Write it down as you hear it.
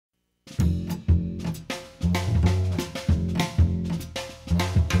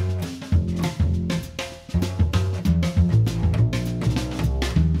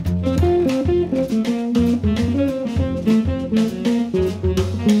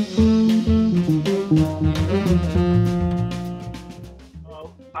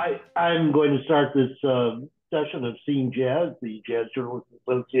I'm going to start this session of Seeing Jazz, the Jazz Journalists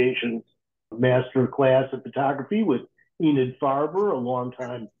Association's master class in photography with Enid Farber, a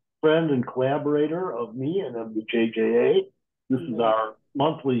longtime friend and collaborator of me and of the JJA. This is our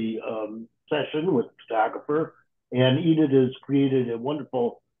monthly session with the photographer, and Enid has created a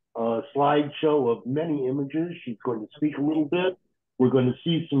wonderful slideshow of many images. She's going to speak a little bit. We're going to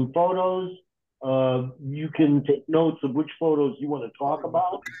see some photos. You can take notes of which photos you want to talk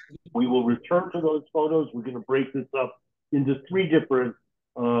about. We will return to those photos. We're going to break this up into three different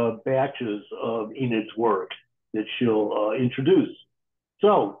batches of Enid's work that she'll introduce.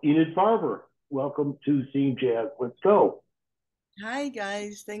 So, Enid Farber, welcome to Seeing Jazz. Let's go. Hi,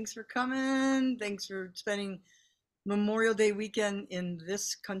 guys. Thanks for coming. Thanks for spending Memorial Day weekend in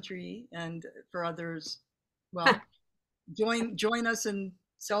this country, and for others, well, join us in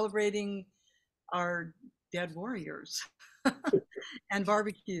celebrating our dead warriors and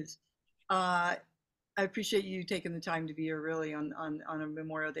barbecues. I appreciate you taking the time to be here, really, on a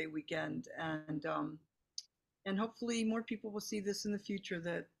Memorial Day weekend, and hopefully more people will see this in the future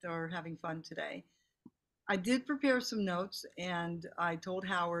that are having fun today. I did prepare some notes, and I told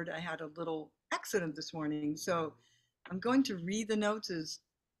Howard I had a little accident this morning, so I'm going to read the notes as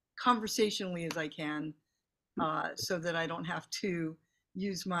conversationally as I can, so that I don't have to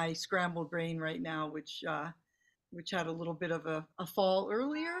use my scrambled brain right now, which had a little bit of a fall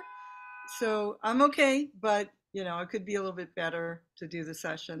earlier. So I'm okay, but it could be a little bit better to do the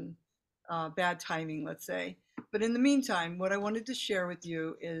session. Bad timing, let's say. But in the meantime, what I wanted to share with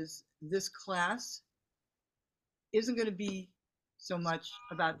you is this class isn't going to be so much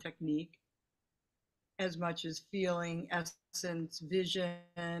about technique as much as feeling, essence, vision,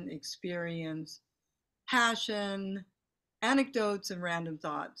 experience, passion, anecdotes, and random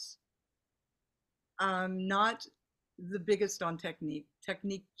thoughts. I'm not the biggest on technique.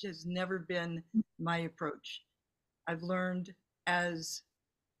 Technique has never been my approach. I've learned as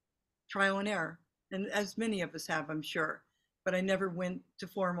trial and error, and as many of us have, I'm sure, but I never went to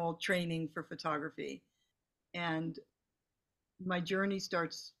formal training for photography. And my journey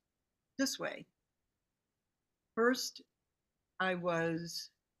starts this way. First, I was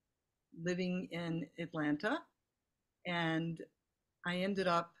living in Atlanta, and I ended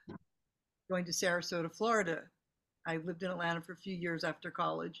up going to Sarasota, Florida. I lived in Atlanta for a few years after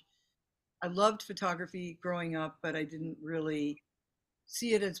college. I loved photography growing up, but I didn't really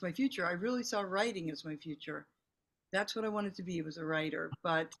see it as my future. I really saw writing as my future. That's what I wanted to be, was a writer,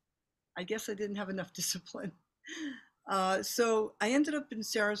 but I guess I didn't have enough discipline. So I ended up in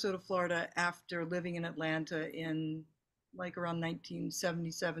Sarasota, Florida after living in Atlanta in like around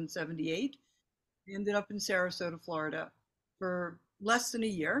 1977, 78. I ended up in Sarasota, Florida for less than a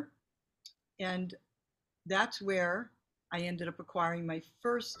year. And that's where I ended up acquiring my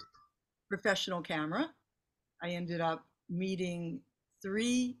first professional camera. I ended up meeting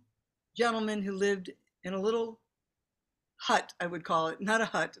three gentlemen who lived in a little hut, I would call it, not a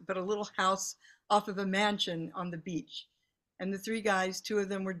hut, but a little house off of a mansion on the beach. And the three guys, two of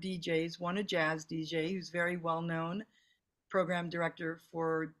them were DJs, one a jazz DJ who's very well known, program director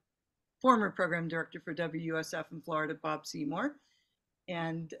for former program director for WUSF in Florida, Bob Seymour.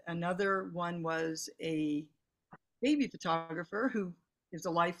 And another one was a baby photographer who is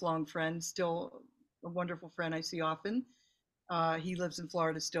a lifelong friend, still a wonderful friend I see often. He lives in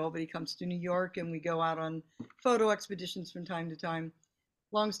Florida still, but he comes to New York and we go out on photo expeditions from time to time.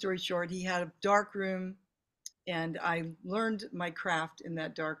 Long story short, he had a dark room, and I learned my craft in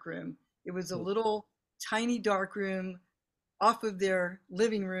that dark room. It was a little tiny dark room off of their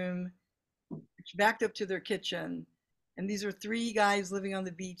living room, which backed up to their kitchen. And these are three guys living on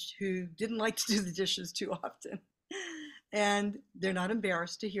the beach who didn't like to do the dishes too often. And they're not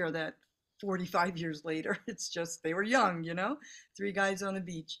embarrassed to hear that 45 years later. It's just they were young, three guys on the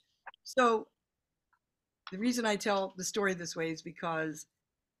beach. So the reason I tell the story this way is because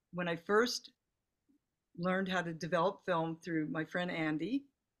when I first learned how to develop film through my friend Andy,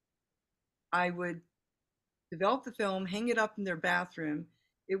 I would develop the film, hang it up in their bathroom.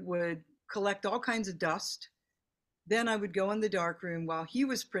 It would collect all kinds of dust. Then I would go in the dark room while he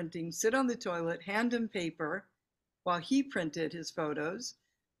was printing, sit on the toilet, hand him paper while he printed his photos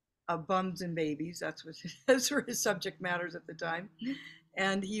of bums and babies. Those were his subject matters at the time.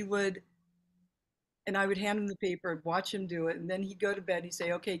 And I would hand him the paper, watch him do it, and then he'd go to bed. He'd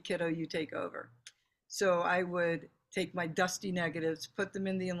say, "Okay, kiddo, you take over." So I would take my dusty negatives, put them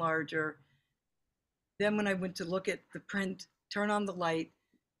in the enlarger. Then when I went to look at the print, turn on the light,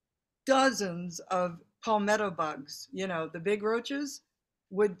 dozens of palmetto bugs, the big roaches,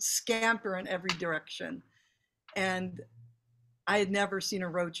 would scamper in every direction. And I had never seen a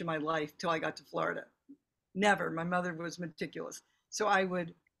roach in my life till I got to Florida. Never. My mother was meticulous. So I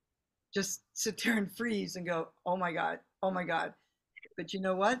would just sit there and freeze and go, oh my God, oh my God. But you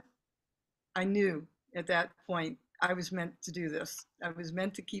know what? I knew at that point I was meant to do this. I was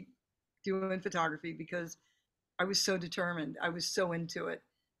meant to keep doing photography because I was so determined. I was so into it.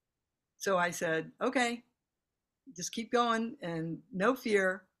 So I said, okay, just keep going and no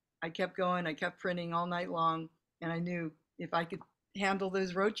fear. I kept going. I kept printing all night long. And I knew if I could handle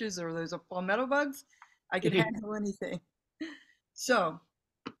those roaches or those palmetto bugs, I could handle anything. So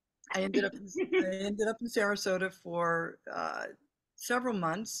I ended up in Sarasota for several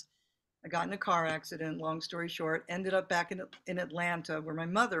months. I got in a car accident, long story short, ended up back in Atlanta where my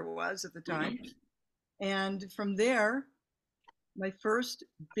mother was at the time. And from there, my first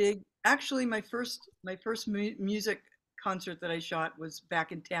big, actually my first music concert that I shot was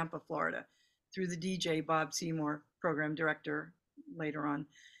back in Tampa, Florida, through the DJ Bob Seymour, program director later on.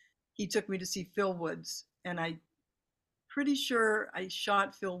 He took me to see Phil Woods, and I pretty sure I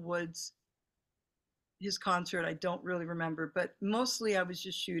shot Phil Woods, his concert. I don't really remember, but mostly I was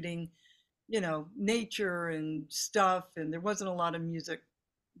just shooting, nature and stuff, and there wasn't a lot of music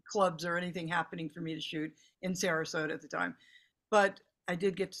clubs or anything happening for me to shoot in Sarasota at the time. But I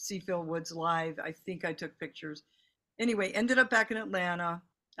did get to see Phil Woods live. I think I took pictures. Anyway, ended up back in Atlanta,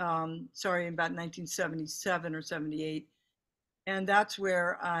 in about 1977 or 78. And that's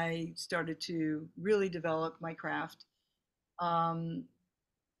where I started to really develop my craft.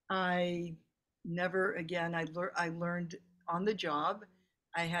 I never again, I learned on the job.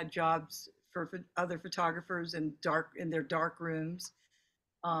 I had jobs for other photographers in their dark rooms.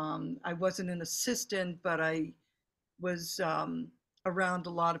 I wasn't an assistant, but I was around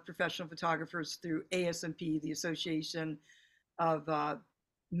a lot of professional photographers through ASMP, the Association of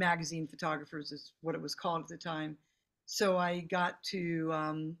Magazine Photographers is what it was called at the time. So I got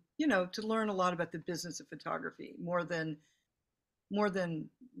to, to learn a lot about the business of photography more than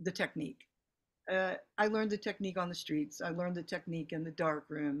the technique. I learned the technique on the streets. I learned the technique in the dark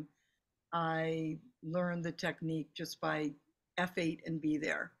room. I learned the technique just by F8 and be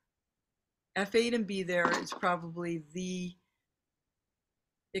there. F8 and be there is probably the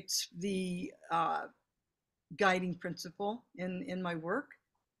guiding principle in my work.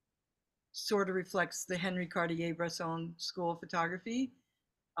 Sort of reflects the Henry Cartier-Bresson School of Photography,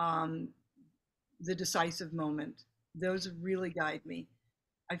 the decisive moment. Those really guide me.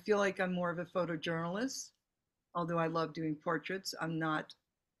 I feel like I'm more of a photojournalist, although I love doing portraits. I'm not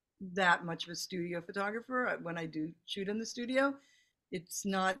that much of a studio photographer. When I do shoot in the studio, it's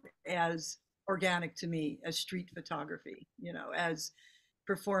not as organic to me as street photography, as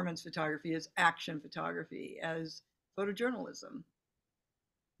performance photography, as action photography, as photojournalism.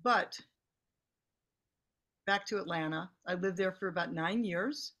 But back to Atlanta, I lived there for about 9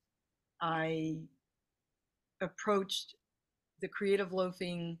 years. I approached the Creative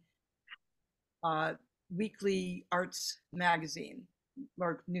Loafing weekly arts magazine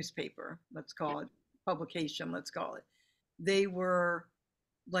or newspaper, let's call it, publication, let's call it. They were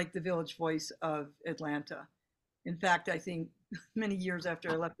like the Village Voice of Atlanta. In fact, I think many years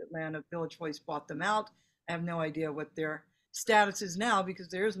after I left Atlanta, Village Voice bought them out. I have no idea what their status is now because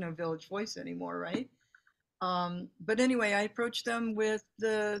there is no Village Voice anymore, right? But anyway, I approached them with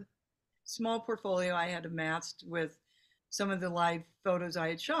the small portfolio I had amassed with some of the live photos I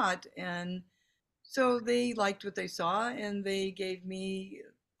had shot. And so they liked what they saw and they gave me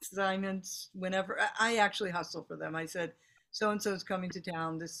assignments whenever. I actually hustled for them. I said, so-and-so is coming to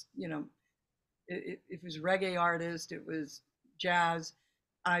town. This, it was reggae artist, it was jazz.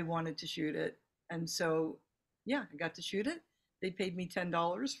 I wanted to shoot it. And so, yeah, I got to shoot it. They paid me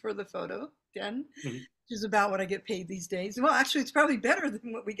 $10 for the photo, 10, which is about what I get paid these days. Well, actually, it's probably better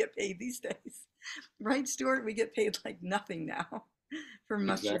than what we get paid these days. Right, Stuart? We get paid like nothing now for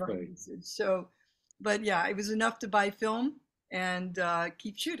muscular usage. So, but yeah, it was enough to buy film and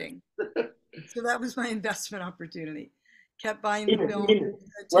keep shooting. So that was my investment opportunity. Kept buying the film.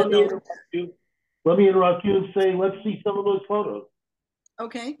 Let me interrupt you and say, let's see some of those photos.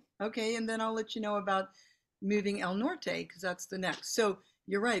 Okay, and then I'll let you know about moving El Norte because that's the next. So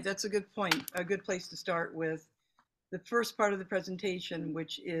you're right, that's a good point, a good place to start with the first part of the presentation,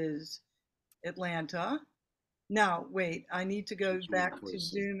 which is Atlanta. Now, wait, I need to go back to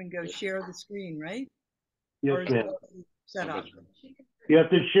Zoom and go share the screen, right? Yes, ma'am. Set up. You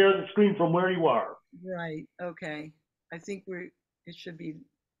have to share the screen from where you are. Right, okay. I think it should be.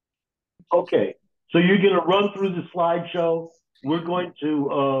 Okay, so you're going to run through the slideshow. We're going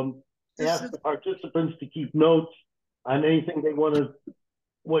to ask the participants to keep notes on anything they want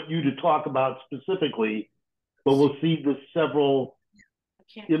you to talk about specifically. but we'll see the several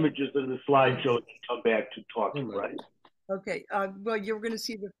images in the slideshow and come back to talking, right? Okay. Well, you're going to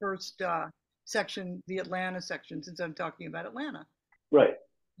see the first section, the Atlanta section, since I'm talking about Atlanta. Right.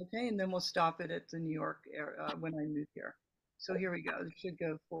 Okay, and then we'll stop it at the New York area when I move here. So here we go. It should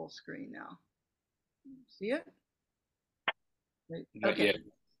go full screen now. See it? Right. Okay.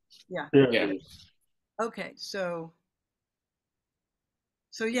 Yeah. Yeah. Okay. So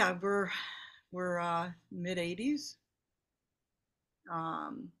yeah, we're mid 80s.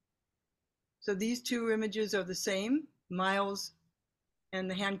 So these two images are the same, Miles and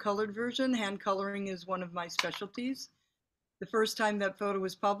the hand colored version. Hand coloring is one of my specialties. The first time that photo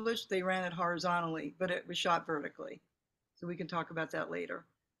was published, they ran it horizontally, but it was shot vertically. So we can talk about that later.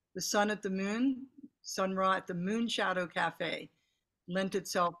 The Sun at the Moon, Sun Ra at the Moon Shadow Cafe, lent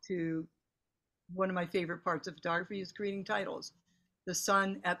itself to one of my favorite parts of photography is creating titles. The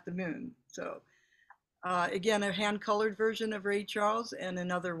Sun at the Moon. So again, a hand-colored version of Ray Charles and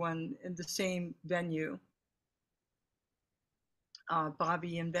another one in the same venue.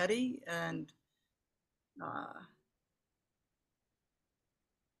 Bobby and Betty and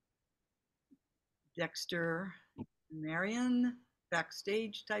Dexter, Marion,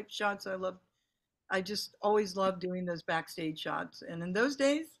 backstage type shots. I just always loved doing those backstage shots. And in those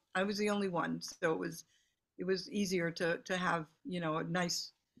days, I was the only one. So it was easier to have, a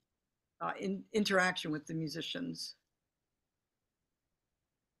nice interaction with the musicians.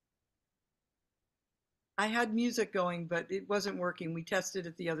 I had music going, but it wasn't working. We tested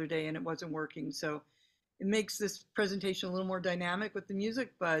it the other day and it wasn't working. So it makes this presentation a little more dynamic with the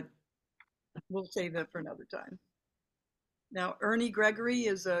music, but we'll save that for another time. Now, Ernie Gregory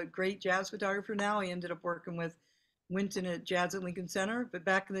is a great jazz photographer now. He ended up working with Wynton at Jazz at Lincoln Center, but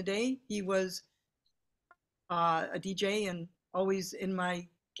back in the day, he was a DJ and always in my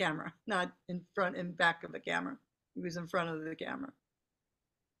camera, not in front and back of the camera. He was in front of the camera.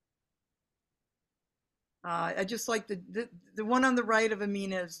 I just like the one on the right of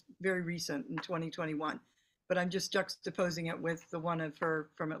Amina is very recent in 2021, but I'm just juxtaposing it with the one of her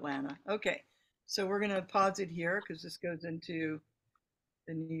from Atlanta. Okay, so we're going to pause it here because this goes into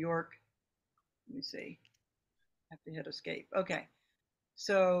the New York. Let me see. I have to hit escape. Okay,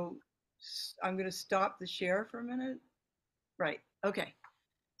 so I'm going to stop the share for a minute. Right. Okay.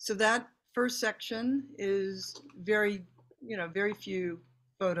 So that first section is very few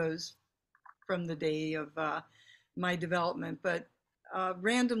photos from the day of my development, but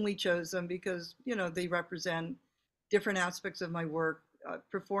randomly chose them because, they represent different aspects of my work,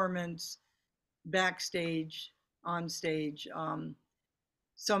 performance, backstage, on stage,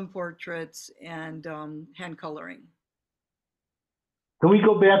 some portraits, and hand coloring. Can we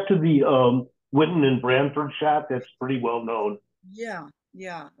go back to the Wynton and Branford shot? That's pretty well known. Yeah.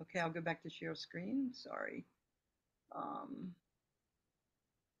 Okay, I'll go back to share screen. Sorry.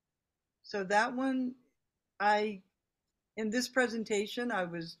 So that one, in this presentation, I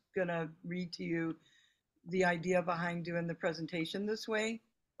was gonna read to you the idea behind doing the presentation this way,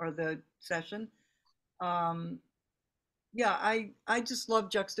 or the session. Yeah, I just love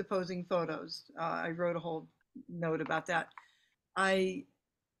juxtaposing photos. I wrote a whole note about that. I've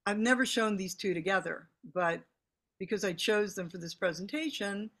never shown these two together, but because I chose them for this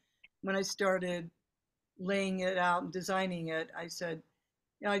presentation, when I started laying it out and designing it, I said,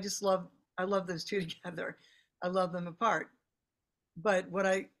 I love those two together. I love them apart. But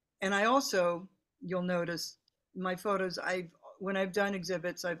I also, you'll notice my photos, when I've done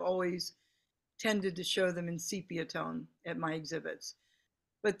exhibits, I've always tended to show them in sepia tone at my exhibits.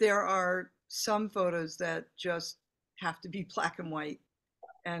 But there are some photos that just have to be black and white.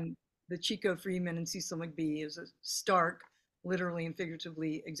 And the Chico Freeman and Cecil McBee is a stark, literally and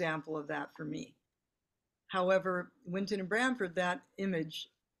figuratively, example of that for me. However, Wynton and Branford, that image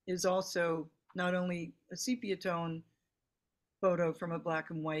is also not only a sepia tone photo from a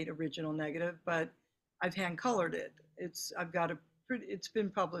black and white original negative, but I've hand colored it. It's been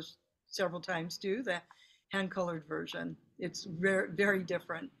published several times too, the hand colored version. It's very, very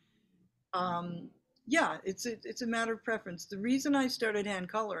different. Yeah, it's a matter of preference. The reason I started hand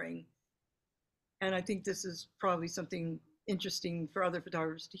coloring, and I think this is probably something interesting for other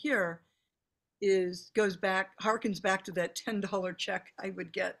photographers to hear, harkens back to that $10 check I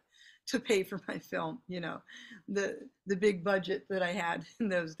would get to pay for my film, the big budget that I had in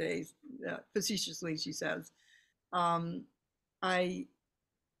those days, facetiously, she says. I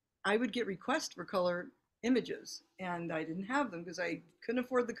would get requests for color images, and I didn't have them because I couldn't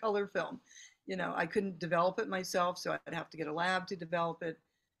afford the color film. I couldn't develop it myself, so I'd have to get a lab to develop it.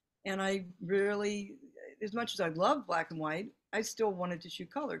 And I really, as much as I love black and white, I still wanted to shoot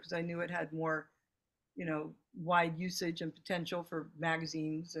color because I knew it had more wide usage and potential for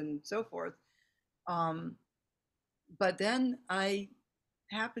magazines and so forth. Um, but then I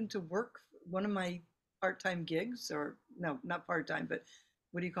happened to work one of my part-time gigs, or no, not part-time, but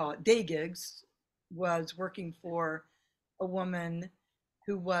what do you call it? Day gigs, was working for a woman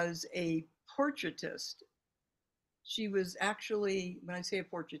who was a portraitist. She was actually, when I say a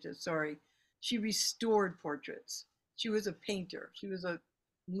portraitist, sorry, she restored portraits. She was a painter. She was a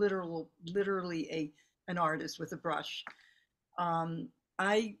literally an artist with a brush. Um,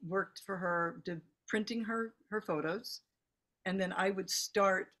 I worked for her, printing her photos, and then I would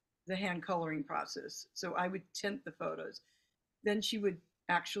start the hand coloring process. So I would tint the photos. Then she would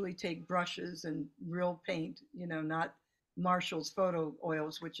actually take brushes and real paint, not Marshall's photo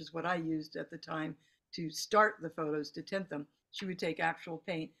oils, which is what I used at the time to start the photos to tint them. She would take actual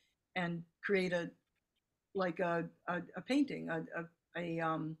paint and create a painting, a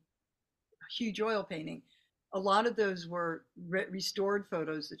huge oil painting. A lot of those were restored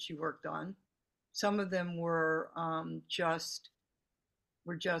photos that she worked on. Some of them were just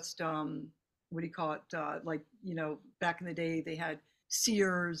what do you call it? Like, back in the day, they had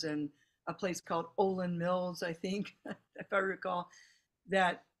Sears and a place called Olin Mills, I think, if I recall,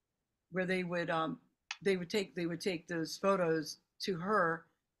 that where they would take those photos to her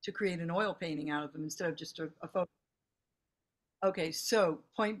to create an oil painting out of them instead of just a photo. Okay, so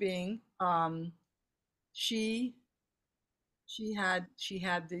point being, she she had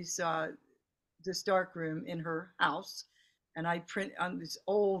this dark room in her house, and I print on this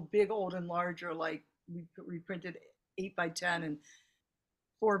big old enlarger, like we printed 8 by 10 and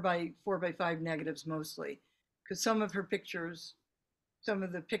 4 by 5 negatives mostly, because some of the pictures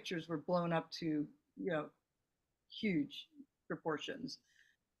were blown up to huge proportions,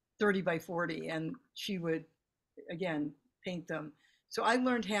 30 by 40, and she would again paint them. So I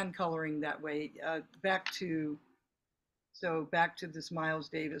learned hand coloring that way. Back to this Miles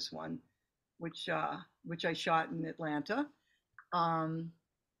Davis one, which I shot in Atlanta. Um,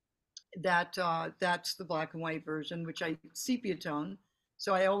 that's the black and white version, which I sepia tone.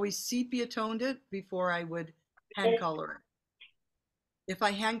 So I always sepia toned it before I would hand color it. If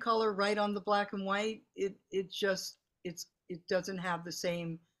I hand color right on the black and white, it doesn't have the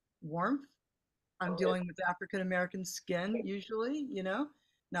same warmth. I'm dealing with African American skin usually,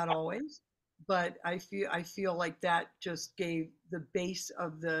 not always, but I feel like that just gave the base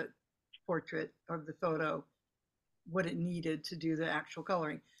of the portrait of the photo what it needed to do the actual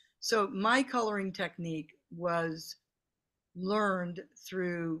coloring. So my coloring technique was learned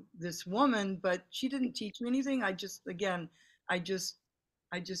through this woman, but she didn't teach me anything. I just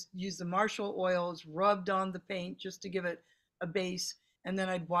I just used the Marshall oils, rubbed on the paint just to give it a base, and then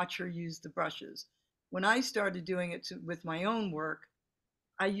I'd watch her use the brushes. When I started doing it with my own work,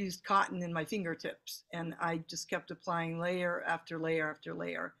 I used cotton in my fingertips, and I just kept applying layer after layer after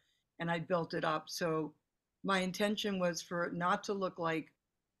layer, and I built it up. So my intention was for it not to look like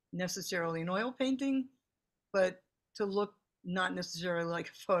necessarily an oil painting, but to look not necessarily like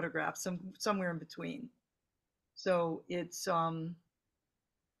a photograph, somewhere in between. So it's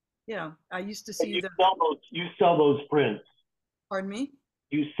I used to And see the. you sell those prints. Pardon me.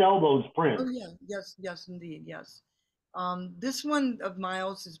 You sell those Oh prints. yeah, yes, indeed, yes. This one of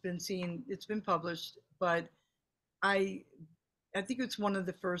Miles has been seen. It's been published, but I I think it's one of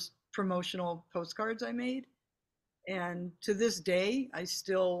the first promotional postcards I made, and to this day, I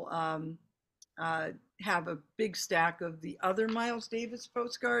still uh, have a big stack of the other Miles Davis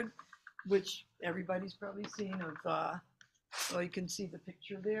postcard, which everybody's probably seen. Well, you can see the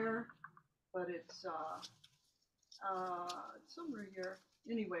picture there, but it's somewhere here.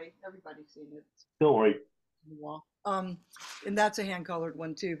 Anyway, everybody's seen it. It's Don't worry. on the wall. And that's a hand colored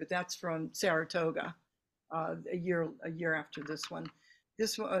one too, but that's from Saratoga, a year after this one.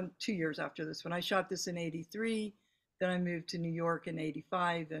 This one, 2 years after this one. I shot this in '83. Then I moved to New York in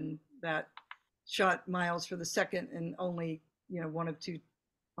 '85, and that shot Miles for the second and only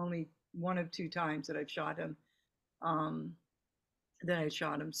only one of two times that I've shot him. Um, that I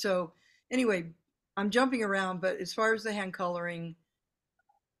shot him. So anyway, I'm jumping around, but as far as the hand coloring,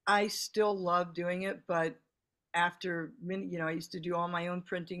 I still love doing it, but after many, I used to do all my own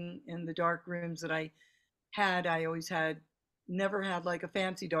printing in the dark rooms that I had. I always never had like a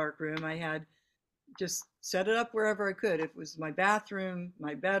fancy dark room. I had just set it up wherever I could. It was my bathroom,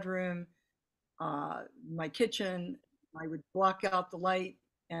 my bedroom, my kitchen. I would block out the light,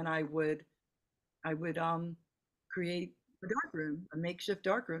 and I would create a dark room, a makeshift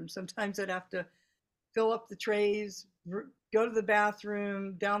dark room. Sometimes I'd have to fill up the trays, go to the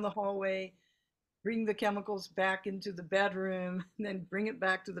bathroom, down the hallway, bring the chemicals back into the bedroom, and then bring it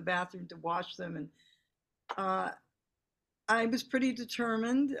back to the bathroom to wash them. And uh, I was pretty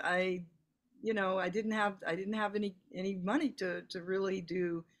determined. I didn't have any money to really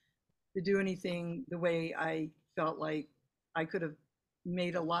do anything the way I felt like I could have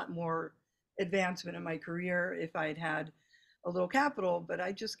made a lot more advancement in my career if I'd had a little capital. But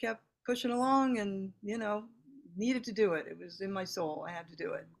I just kept pushing along, and needed to do it. It was in my soul. I had to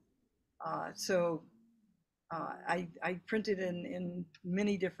do it. I printed in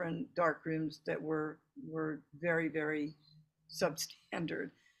many different dark rooms that were very, very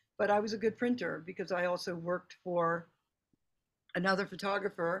substandard. But I was a good printer because I also worked for another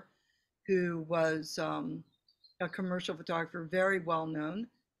photographer who was a commercial photographer, very well known,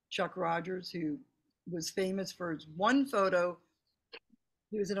 Chuck Rogers, who was famous for his one photo.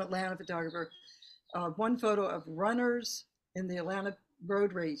 He was an Atlanta photographer. One photo of runners in the Atlanta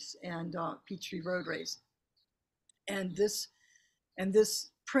road race and Peachtree Road Race, and this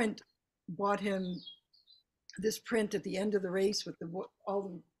print bought him this print at the end of the race with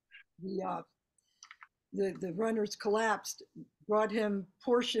all the runners collapsed, brought him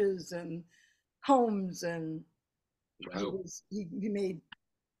Porsches and homes, and Wow. he made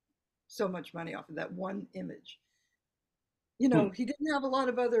so much money off of that one image. Hmm. He didn't have a lot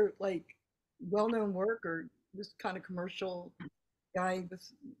of other like well-known work, or this kind of commercial guy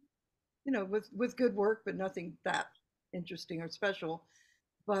with with good work, but nothing that interesting or special.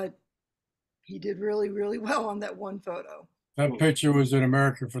 But he did really, really well on that one photo. That picture was in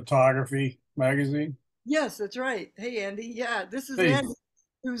American Photography magazine. Yes, that's right. Hey, Andy. Yeah, this is Hey, Andy,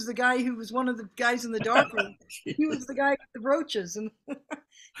 who was the guy who was one of the guys in the dark room. He was the guy with the roaches, and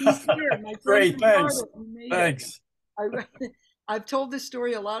he's here. My friend great, from thanks. Florida, who made it. Thanks. I've told this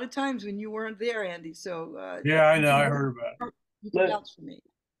story a lot of times when you weren't there, Andy. So Yeah, I know. I heard about it. you can vouch for me.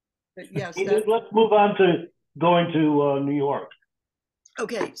 But yes, Let's move on to going to New York.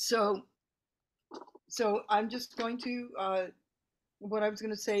 okay. So I'm just going to what I was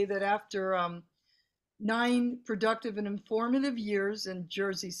going to say, that after 9 productive and informative years in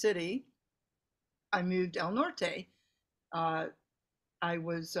Jersey City, I moved El Norte. Uh, I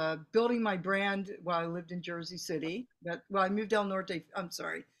was building my brand while I lived in Jersey City. I moved El Norte. I'm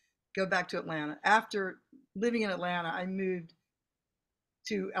sorry, go back to Atlanta. After living in Atlanta, I moved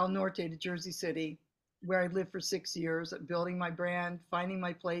to El Norte, to Jersey City, where I lived for 6 years, building my brand, finding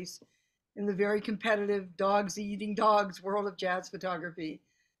my place in the very competitive dogs eating dogs world of jazz photography,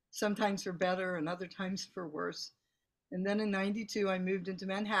 sometimes for better and other times for worse. And then in 92, I moved into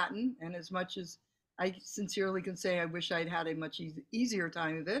Manhattan. And as much as I sincerely can say I wish I'd had a much easier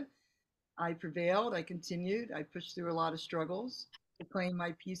time of it, I prevailed, I continued, I pushed through a lot of struggles to claim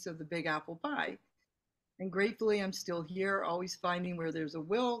my piece of the big apple pie. And gratefully, I'm still here, always finding where there's a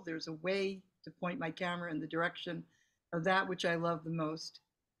will, there's a way to point my camera in the direction of that which I love the most.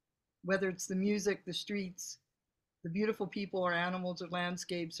 Whether it's the music, the streets, the beautiful people or animals or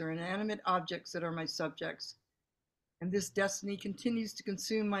landscapes or inanimate objects that are my subjects. And this destiny continues to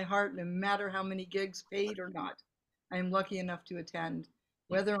consume my heart no matter how many gigs, paid or not, I am lucky enough to attend,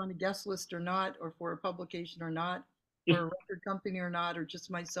 whether on a guest list or not, or for a publication or not, or a record company or not, or just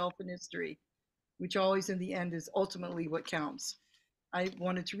myself in history, which always in the end is ultimately what counts. I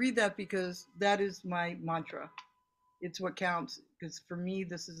wanted to read that because that is my mantra. It's what counts, because for me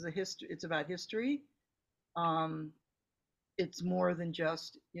this is a history. It's about history. Um, it's more than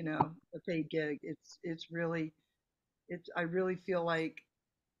just a paid gig. It's really I really feel like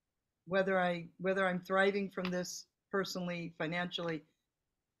whether I'm thriving from this personally, financially,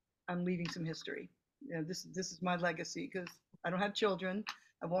 I'm leaving some history. This is my legacy, because I don't have children,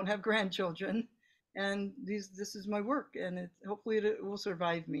 I won't have grandchildren, and this is my work, and hopefully it will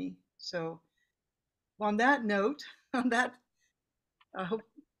survive me. So on that note, on that I hope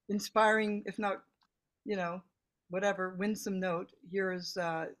inspiring, if not whatever, winsome note, here is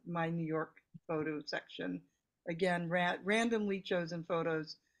my New York photo section. Again, randomly chosen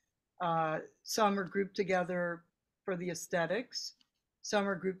photos. Some are grouped together for the aesthetics. Some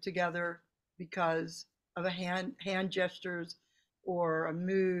are grouped together because of a hand gestures, or a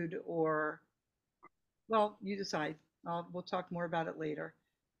mood, or, well, you decide. We'll talk more about it later.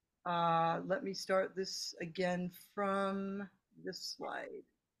 Let me start this again from this slide.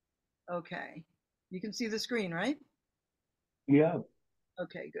 Okay, you can see the screen, right? Yeah.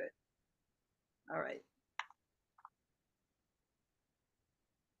 Okay, good. All right.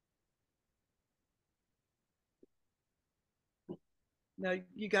 Now,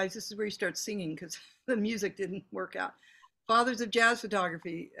 you guys, this is where you start singing, because the music didn't work out. Fathers of jazz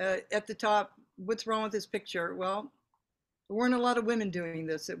photography. At the top, what's wrong with this picture? Well, there weren't a lot of women doing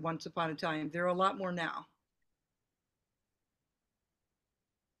this at once upon a time. There are a lot more now.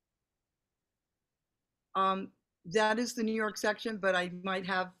 That is the New York section, but I might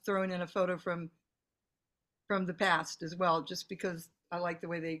have thrown in a photo from the past as well, just because I like the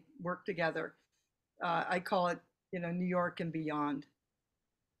way they work together. I call it, New York and beyond.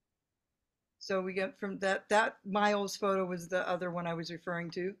 So we get from that Miles photo was the other one I was referring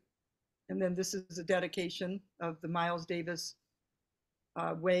to. And then this is a dedication of the Miles Davis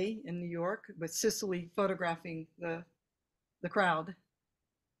Way in New York, with Cicely photographing the crowd.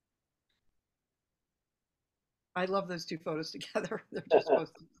 I love those two photos together. They're just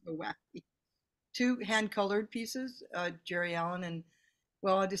supposed to be so wacky. Two hand-colored pieces, Jerry Allen, and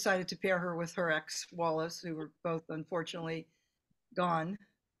well, I decided to pair her with her ex Wallace, who were both unfortunately gone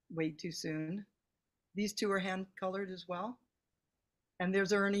way too soon. These two are hand-colored as well. And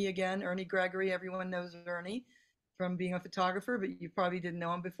there's Ernie again, Ernie Gregory. Everyone knows Ernie from being a photographer, but you probably didn't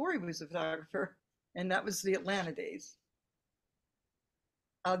know him before he was a photographer. And that was the Atlanta days.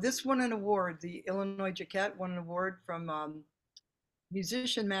 This won an award. The Illinois Jaquette won an award from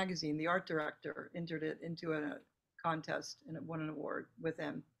Musician Magazine. The art director entered it into a contest and it won an award with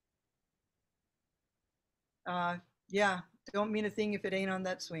him. Yeah, don't mean a thing if it ain't on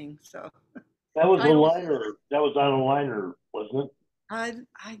that swing. So that was a liner. That was on a liner, wasn't it? I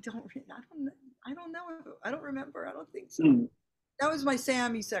don't know. I don't remember. I don't think so. That was my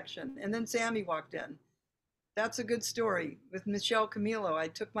Sammy section, and then Sammy walked in. That's a good story with Michelle Camilo. I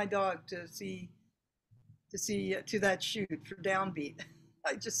took my dog to that shoot for Downbeat.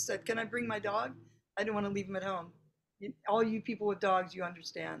 I just said, "Can I bring my dog?" I didn't want to leave him at home. All you people with dogs, you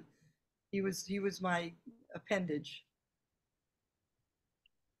understand. He was my appendage.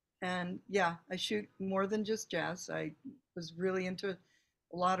 And yeah, I shoot more than just jazz. I was really into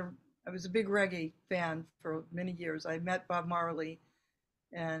I was a big reggae fan for many years. I met Bob Marley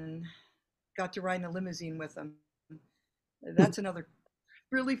and got to ride in a limousine with him. That's another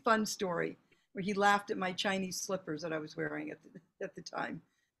really fun story where he laughed at my Chinese slippers that I was wearing at the time,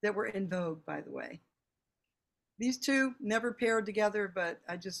 that were in vogue, by the way. These two never paired together, but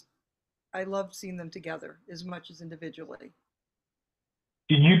I loved seeing them together as much as individually.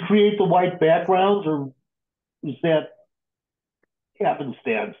 Did you create the white backgrounds, or was that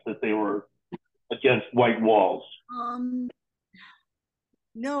happenstance that they were against white walls?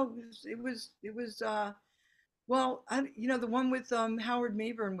 No, it was well, the one with Howard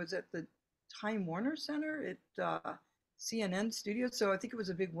Mayburn was at the Time Warner Center at CNN Studios, so I think it was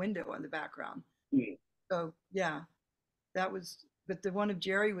a big window in the background. So yeah, that was. But the one of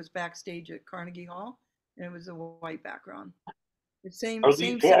Jerry was backstage at Carnegie Hall, and it was a white background. The same. Are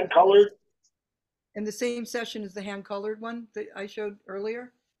these hand colored? And the same session as the hand colored one that I showed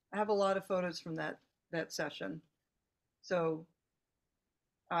earlier. I have a lot of photos from that session. So,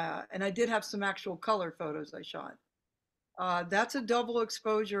 and I did have some actual color photos I shot. That's a double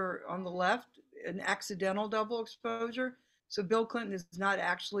exposure on the left, an accidental double exposure. So Bill Clinton is not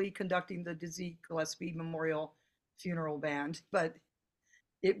actually conducting the Dizzy Gillespie Memorial Funeral Band, but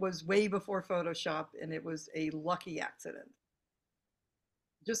it was way before Photoshop, and it was a lucky accident.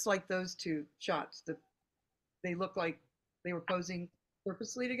 Just like those two shots, they look like they were posing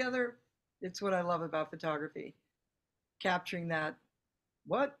purposely together. It's what I love about photography, capturing that.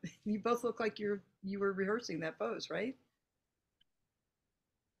 What? You both look like you were rehearsing that pose, right?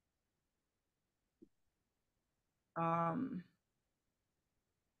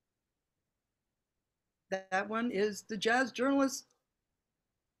 That one is the Jazz Journalist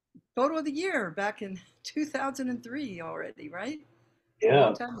Photo of the Year back in 2003 already, right? Yeah. A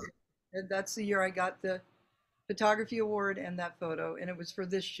long time ago. And that's the year I got the photography award and that photo, and it was for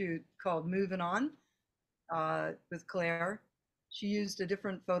this shoot called Moving On with Claire. She used a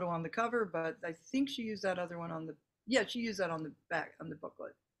different photo on the cover, but I think she used that other one she used that on the back, on the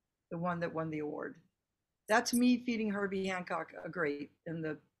booklet, the one that won the award. That's me feeding Herbie Hancock a grape at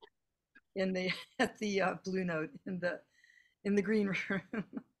the Blue Note in the green room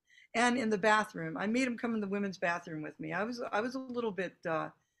and in the bathroom. I made him come in the women's bathroom with me. I was a little bit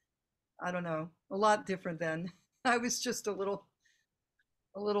I don't know, a lot different then. I was just a little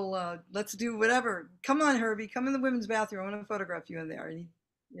let's do whatever. Come on, Herbie, come in the women's bathroom. I want to photograph you in there. And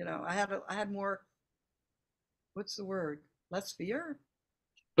I had more, what's the word? Less fear?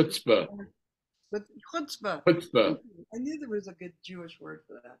 Chutzpah. But chutzpah. Chutzpah. I knew there was a good Jewish word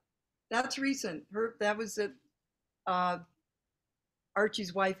for that. That's recent. That was at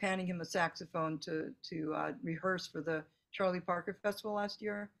Archie's wife handing him a saxophone to rehearse for the Charlie Parker Festival last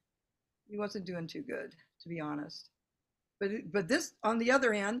year. He wasn't doing too good, to be honest. But this, on the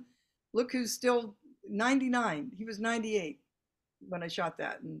other hand, look who's still 99. He was 98 when I shot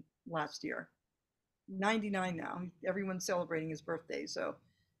that last year. 99 now. Everyone's celebrating his birthday, so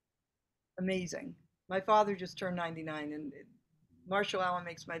amazing. My father just turned 99, and Marshall Allen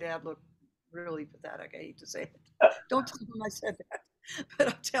makes my dad look really pathetic. I hate to say it. Don't tell him I said that, but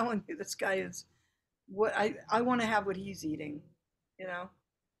I'm telling you, this guy is what I want to have what he's eating, you know,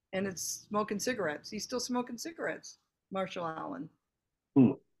 and it's smoking cigarettes. He's still smoking cigarettes, Marshall Allen.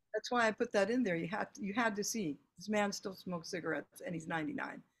 Hmm. That's why I put that in there. You had to see this man still smokes cigarettes, and he's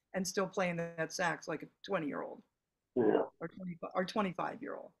 99 and still playing that sax like a 20-year-old Yeah. or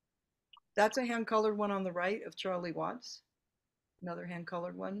 25-year-old. That's a hand colored one on the right of Charlie Watts, another hand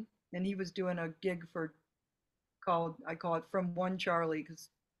colored one, and he was doing a gig for I call it From One Charlie because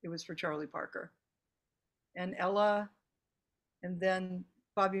it was for Charlie Parker and Ella, and then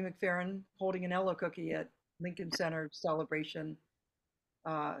Bobby McFerrin holding an Ella cookie at Lincoln Center celebration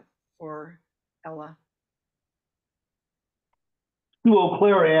uh, for Ella. Sue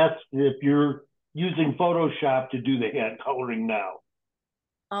O'Clair asked if you're using Photoshop to do the hand coloring now.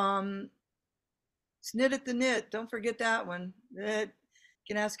 Snit at the knit. Don't forget that one.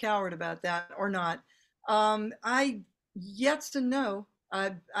 Can ask Howard about that or not. I Yes and no.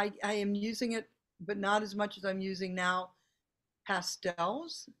 I am using it, but not as much as I'm using now.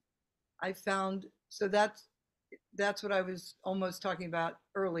 Pastels. I found so that's what I was almost talking about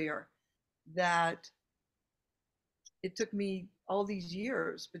earlier. That it took me all these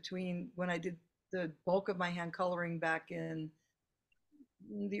years between when I did the bulk of my hand coloring back in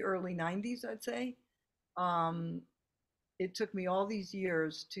the early 90s, I'd say. Um, it took me all these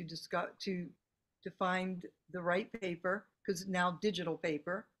years to discuss to find the right paper because now digital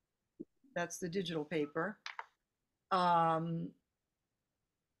paper. That's the digital paper. Um,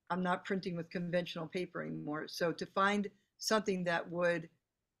 I'm not printing with conventional paper anymore. So to find something that would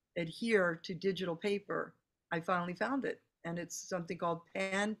adhere to digital paper, I finally found it. And it's something called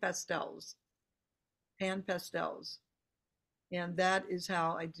pan pastels. Pan pastels. And that is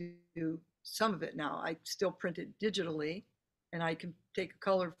how I do some of it now. I still print it digitally, and I can take a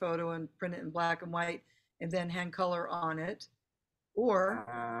color photo and print it in black and white and then hand color on it. Or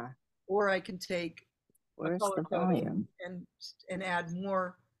I can take a Where's color the photo volume? and add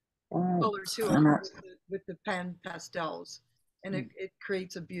more Oh, color to it damn it. with the pan pastels, and it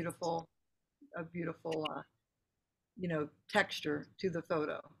creates a beautiful texture to the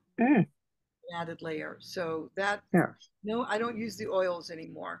photo. Mm, Added layer. So that yeah. no, I don't use the oils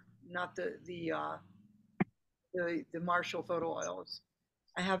anymore. Not the Marshall photo oils.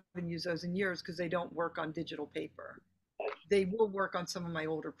 I haven't used those in years because they don't work on digital paper. They will work on some of my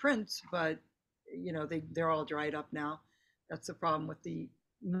older prints, but they're all dried up now. That's the problem with the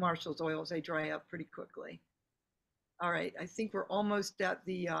Marshall's oils. They dry up pretty quickly. All right, I think we're almost at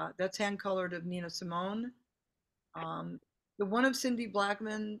the that's hand colored of Nina Simone. The one of Cindy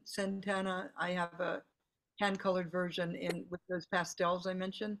Blackman, Santana, I have a hand colored version in with those pastels I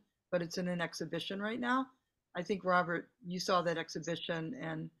mentioned, but it's in an exhibition right now. I think Robert, you saw that exhibition,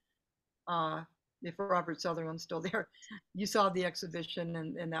 and if Robert Sutherland's still there, you saw the exhibition,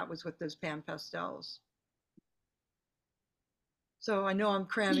 and that was with those pan pastels. So I know I'm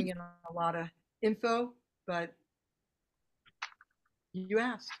cramming in a lot of info, but you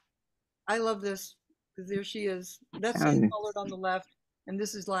asked. I love this because there she is. That's hand colored on the left, and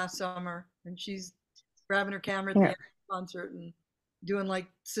this is last summer, and she's grabbing her camera at the end of the concert and doing like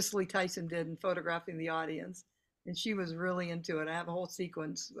Cicely Tyson did and photographing the audience. And she was really into it. I have a whole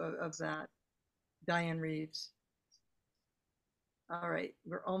sequence of that. Diane Reeves. All right,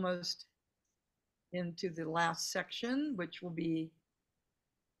 we're almost into the last section, which will be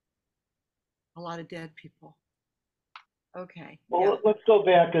a lot of dead people. Okay. Well, let's go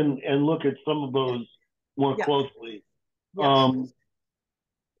back and look at some of those more closely. Yes.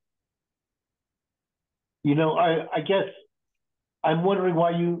 I guess I'm wondering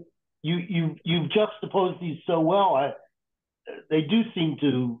why you've juxtaposed these so well. They do seem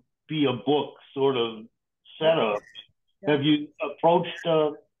to be a book sort of setup. Yeah. Have you approached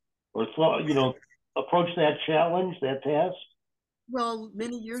approached that challenge, that task? Well,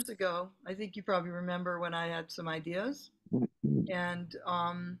 many years ago, I think you probably remember when I had some ideas and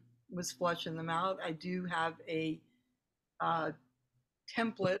was fleshing them out. I do have a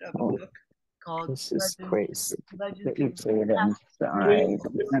template of a book called This is crazy. Please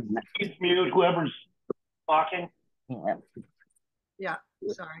mute whoever's talking. Yeah,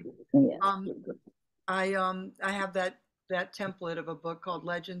 sorry. Yeah. I have that template of a book called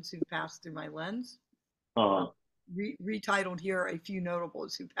Legends Who Passed Through My Lens. Retitled here, A Few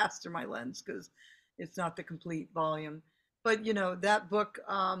Notables Who Passed Through My Lens, because it's not the complete volume. But that book,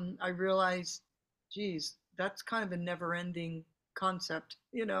 I realized, geez, that's kind of a never-ending concept.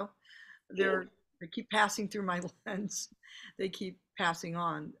 They keep passing through my lens. They keep passing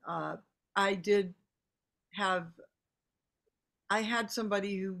on. I did I had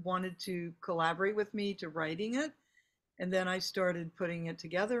somebody who wanted to collaborate with me to writing it, and then I started putting it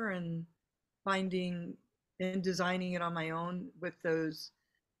together and finding and designing it on my own with those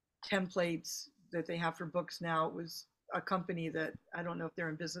templates that they have for books now. It was a company that I don't know if they're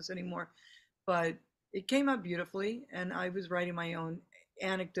in business anymore, but it came out beautifully, and I was writing my own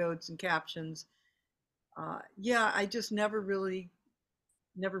anecdotes and captions. Yeah, I just never really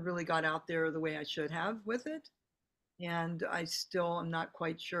got out there the way I should have with it, and I still am not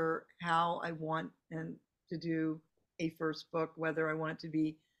quite sure how I want and to do a first book, whether I want it to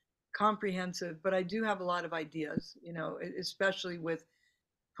be comprehensive, but I do have a lot of ideas, especially with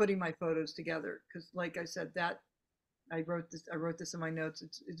putting my photos together, because like I said, that I wrote this in my notes.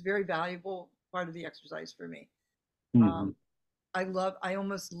 It's very valuable part of the exercise for me. Mhm. I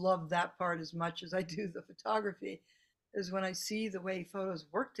almost love that part as much as I do the photography, is when I see the way photos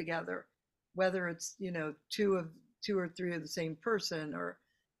work together, whether it's, two or three of the same person,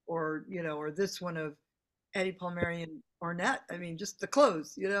 or this one of Eddie Palmieri and Ornette. I mean, just the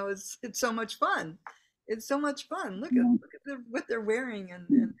clothes, it's so much fun. It's so much fun. Look at what they're wearing,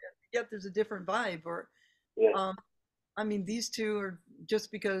 and yet there's a different vibe. Or, Yeah. I mean, these two are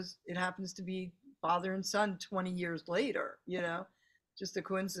just because it happens to be father and son 20 years later, just a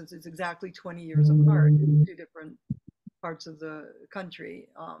coincidence. It's exactly 20 years apart in two different parts of the country.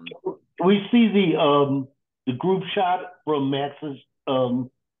 Can we see the group shot from Max's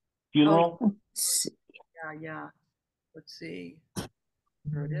funeral? Oh, yeah. Let's see.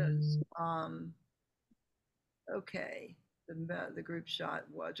 There it is. Okay. The group shot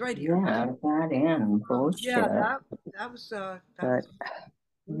was right here. Yeah, that and bullshit. Yeah, that was But,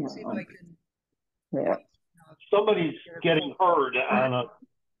 let me see if I can. Yeah. Somebody's getting heard on a,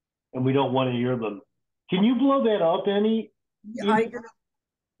 and we don't want to hear them. Can you blow that up, any? Yeah,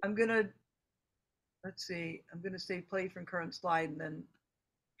 I'm gonna. Let's see. I'm gonna say play from current slide and then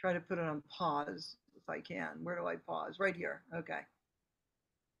try to put it on pause if I can. Where do I pause? Right here. Okay.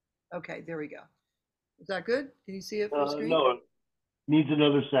 Okay, there we go. Is that good? Can you see it full screen? No, it needs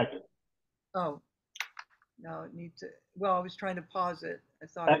another second. Oh, no, it needs to. Well, I was trying to pause it. I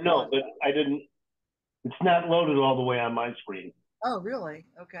thought. I know, but I didn't. It's not loaded all the way on my screen. Oh, really?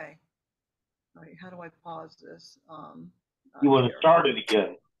 Okay. All right. How do I pause this? You want to start it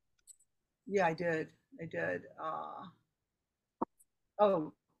again? Yeah, I did.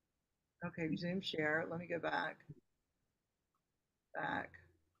 Oh, okay. Resume share. Let me go back.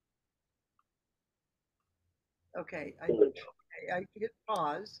 Okay. I hit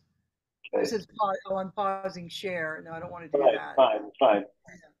pause. Okay. It says pause. Oh, I'm pausing share. No, I don't want to do Right, that. fine.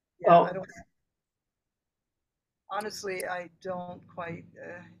 Yeah, Oh. I don't. Honestly, I don't quite.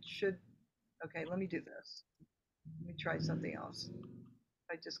 Should. Okay, let me do this. Let me try something else.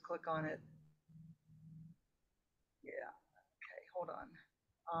 I just click on it. Yeah. Okay, hold on.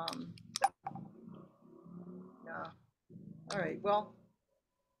 Yeah. All right. Well,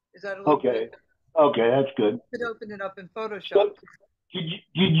 is that a little Okay. bit? Okay, that's good. Could open it up in Photoshop. So, did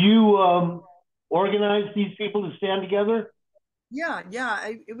you organize these people to stand together? Yeah.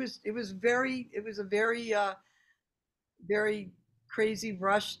 It was a very crazy,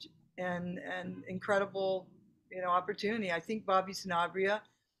 rushed, and incredible, opportunity. I think Bobby Sanabria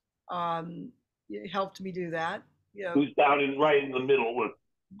helped me do that. Who's down right in the middle with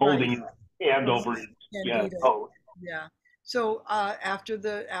holding his hand over his coat. Yeah. So after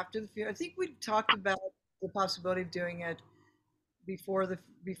the funeral, I think we talked about the possibility of doing it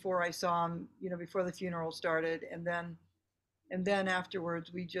before I saw him, before the funeral started, and then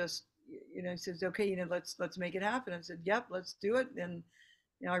afterwards we just, he says, okay, let's make it happen. I said, yep, let's do it. And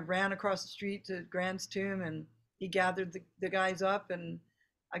I ran across the street to Grant's tomb, and he gathered the guys up, and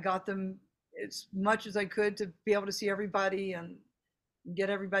I got them as much as I could to be able to see everybody and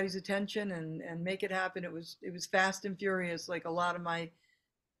get everybody's attention and make it happen. It was fast and furious, like a lot of my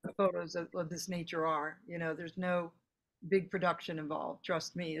photos of this nature are. There's no big production involved.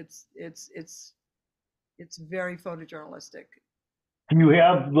 Trust me, it's very photojournalistic. Do you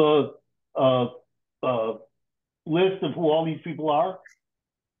have the list of who all these people are?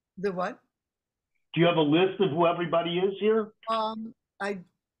 The what? Do you have a list of who everybody is here?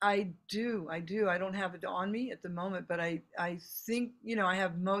 I do. I don't have it on me at the moment, but I think, I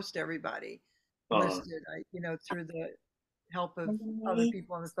have most everybody listed, through the help of other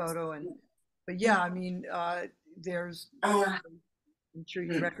people on the photo. But yeah, I mean, there's, I'm sure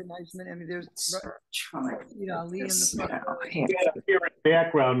you recognize me. I mean, there's, Lee in the photo. Yeah, hearing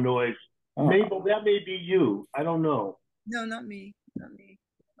background noise. Mabel, that may be you. I don't know. No, not me.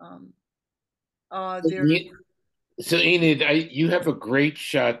 There's So Enid, you have a great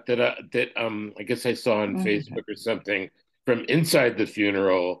shot I guess I saw on Mhm. Facebook or something from inside the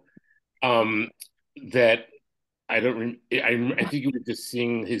funeral. Um, that I don't. I think you were just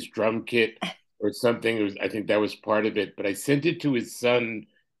seeing his drum kit or something. I think that was part of it. But I sent it to his son,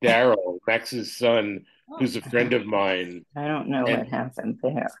 Daryl, Max's son, Oh, who's a friend of mine, I don't know and what happened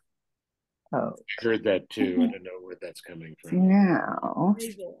there. Oh, I heard that too. I don't know where that's coming from. now.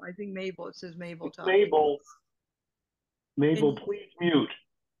 Mabel. I think Mabel. It says Mabel talking. Mabel, Mabel, And please mute.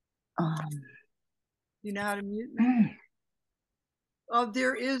 Um, you know how to mute, Mabel? Oh,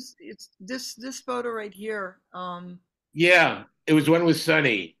 there is. It's this photo right here. Yeah, it was one with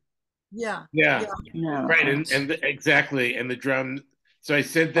Sonny. Yeah, Yeah, yeah. right, no. exactly, and the drum. So I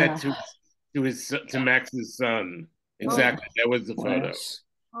sent that Uh, to Max's son. Oh, Exactly, that was the photo. where's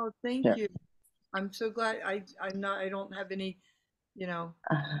oh, thank here? you. I'm so glad. I'm not. I don't have any, you know,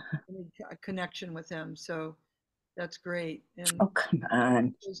 any connection with him. So that's great. And Oh, come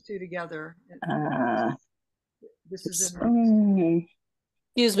on. those two together. Uh, This is it's, in.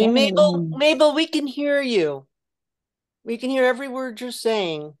 Excuse me, Mabel. Mabel, we can hear you. We can hear every word you're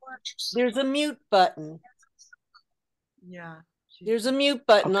saying. There's a mute button. Yeah. There's a mute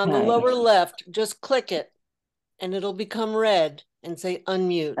button on the Okay. lower left. Just click it and it'll become red and say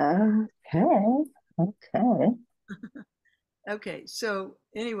unmute. Okay. Okay. Okay. So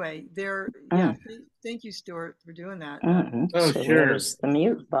anyway, there. Yeah. Thank you, Stuart, for doing that. Oh, So sure. where's the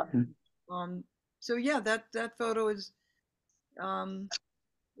mute button? So yeah, that photo is. Um,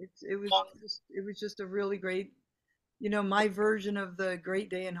 it was just a really great, my version of the Great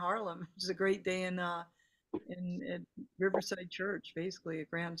Day in Harlem. It's a great day in Riverside Church, basically at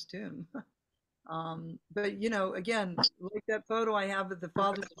Graham's tomb. But again, like that photo I have of the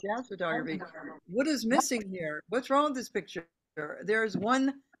fathers of jazz photography, what is missing here? What's wrong with this picture? There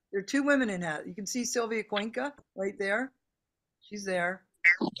are two women in it. You can see Sylvia Cuenca right there. She's there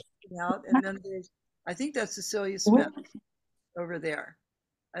out, and then I think that's Cecilia Smith over there.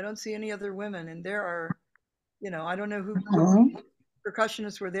 I don't see any other women, and there are, I don't know what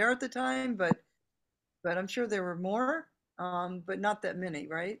percussionists were there at the time, but I'm sure there were more, but not that many,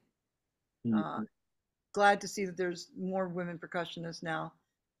 right? Glad to see that there's more women percussionists now.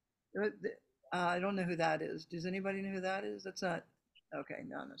 I don't know who that is. Does anybody know who that is? That's not okay.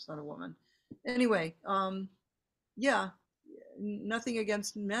 No, that's not a woman. Anyway, yeah, nothing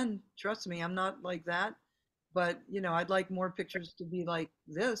against men. Trust me, I'm not like that. But I'd like more pictures to be like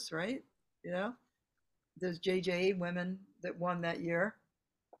this, right? You know, there's JJA women that won that year,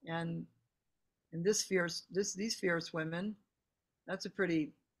 and these fierce women. That's a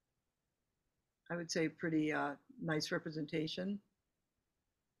pretty, I would say, pretty nice representation.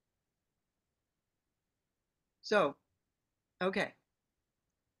 So, okay,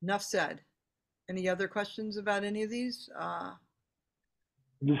 enough said. Any other questions about any of these?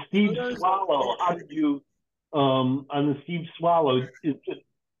 The Steve Photos? Swallow, how did you, on the Steve Swallow, is it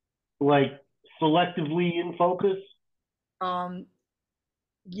like selectively in focus? Um,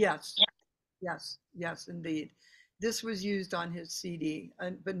 yes, yes, indeed. This was used on his CD,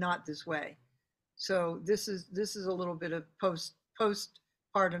 but not this way. So this is a little bit of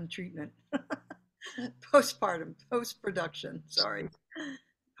postpartum treatment, post production. Sorry,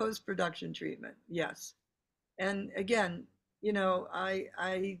 post production treatment. Yes, and again,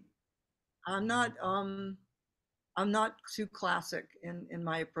 I'm not I'm not too classic in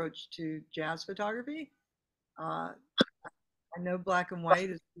my approach to jazz photography. Uh, I know black and white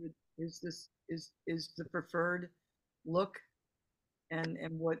is the preferred look and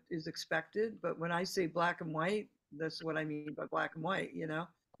what is expected. But when I say black and white, that's what I mean by black and white.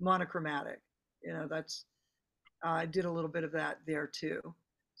 Monochromatic. That's I did a little bit of that there too.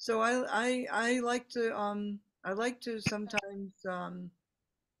 So I like to sometimes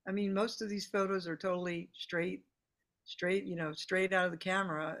I mean most of these photos are totally straight straight out of the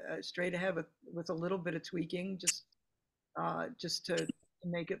camera, straight ahead with a little bit of tweaking, just to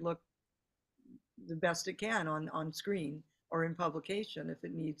make it look the best it can on screen or in publication if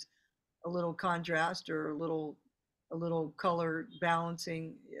it needs a little contrast or a little color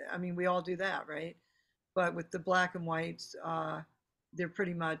balancing. I mean, we all do that, right? But with the black and whites, they're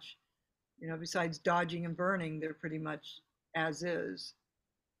pretty much, besides dodging and burning, they're pretty much as is.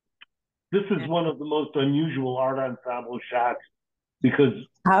 This is And one of the most unusual art ensemble shots because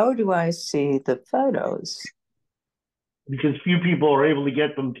How do I see the photos? few people are able to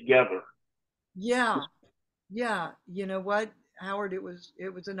get them together. yeah, yeah, you know what, Howard, it was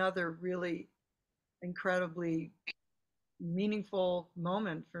another really incredibly meaningful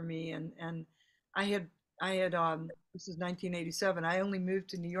moment for me, and I had this is 1987. I only moved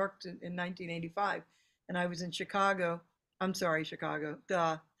to New York in 1985, and I was in Chicago. I'm sorry, Chicago,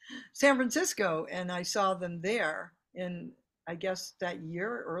 San Francisco, and I saw them there in, I guess, that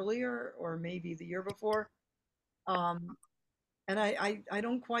year earlier or maybe the year before. And I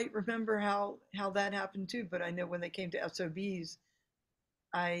don't quite remember how that happened too, but I know when they came to SOBs,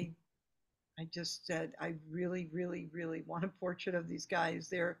 I I just said I really, really, really want a portrait of these guys.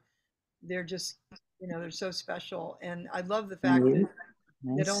 They're just, they're so special, and I love the fact that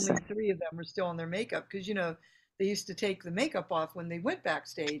Nice. only three of them were still on their makeup, because they used to take the makeup off when they went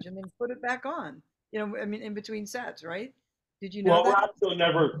backstage and then put it back on. I mean, in between sets, right? Did you know Well, that?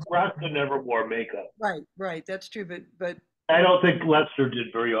 Roscoe never wore makeup. Right, right. That's true, but I don't think Lester did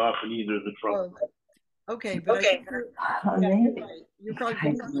very often either. The trumpet. okay, but I think you're right. You're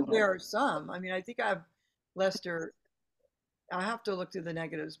probably there are some. I mean, I think I have Lester. I have to look through the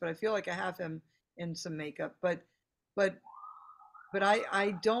negatives, but I feel like I have him in some makeup. But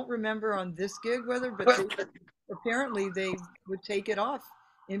I don't remember on this gig whether, but apparently they would take it off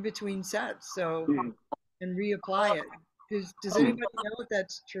in between sets, so and reapply it. Does anybody know if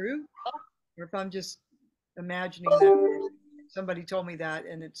that's true, or if I'm just imagining that somebody told me that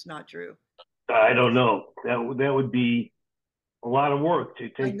and it's not true? I don't know. That would be a lot of work to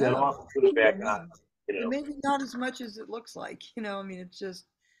take that off and put it back on. And maybe not as much as it looks like. I mean, it's just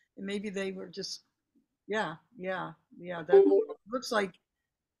maybe they were just yeah. That looks like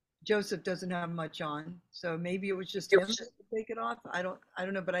Joseph doesn't have much on, so maybe it was just him to take it off. I don't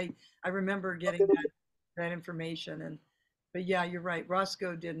know, but I remember getting that information, but yeah, you're right.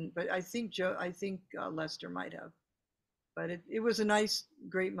 Roscoe didn't, but I think Lester might have. But it was a nice,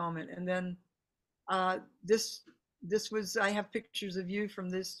 great moment. And then this was, I have pictures of you from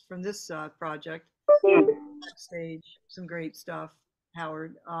this project backstage. Some great stuff,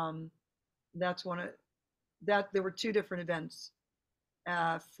 Howard. That's one of that. There were two different events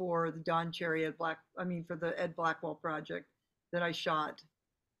for the Don Cherry for the Ed Blackwell project that I shot.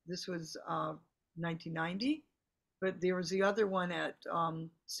 This was 1990, but there was the other one at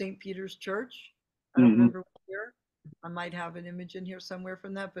St. Peter's Church. I don't remember what year. I might have an image in here somewhere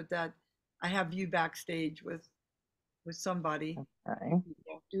from that, but that I have you backstage with somebody. Okay.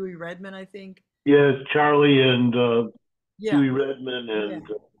 Dewey Redman, I think. Yes, Charlie and Dewey Redman and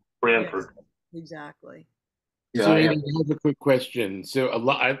Branford. Yes, exactly. Yeah, so I have a quick question. So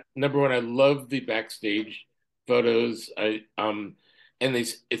number one, I love the backstage photos. And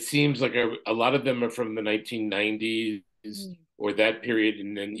it seems like a lot of them are from the 1990s or that period,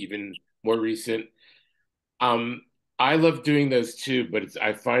 and then even more recent. I love doing those too, but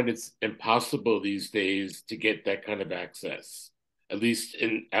I find it's impossible these days to get that kind of access, at least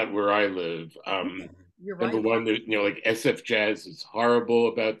out where I live. You're right. Number one, like SF Jazz is horrible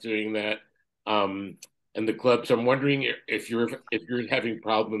about doing that. And the club. So I'm wondering if you're having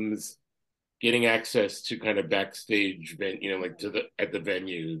problems getting access to kind of backstage, like at the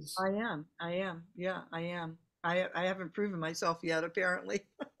venues. I am. Yeah, I am. I haven't proven myself yet, apparently.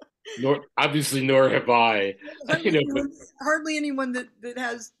 Nor have I. Hardly anyone that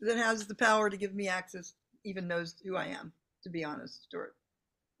has the power to give me access even knows who I am, to be honest, Stuart.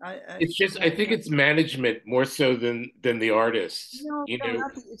 It's just I think it's management more so than the artists. No,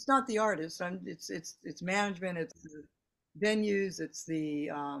 it's not the artists. It's management. It's the venues. It's the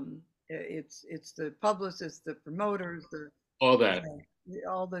publicists, the promoters, all that.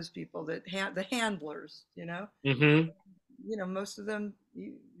 All those people the handlers. Most of them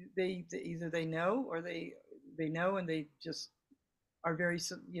they either they know or they know, and they just are very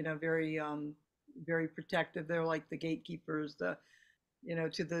very protective. They're like the gatekeepers, to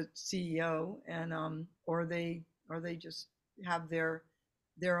the CEO, and or they just have their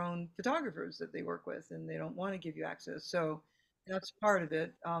own photographers that they work with, and they don't want to give you access. So that's part of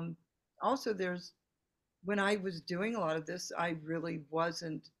it. Also, when I was doing a lot of this, I really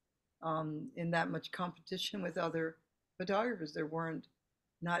wasn't in that much competition with other photographers. There weren't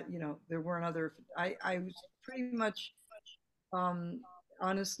other. I was pretty much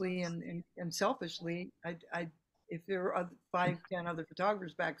honestly and selfishly, if there were 5, 10 other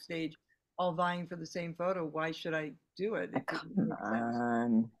photographers backstage all vying for the same photo, why should I do it? It didn't make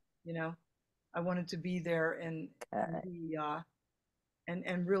sense. I wanted to be there and be,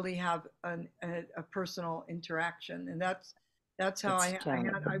 and really have a personal interaction, and that's how I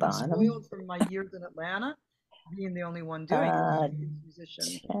was spoiled from my years in Atlanta, being the only one doing it,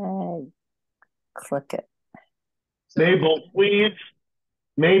 musician. Click it. So,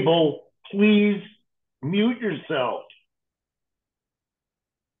 Mabel, please mute yourself.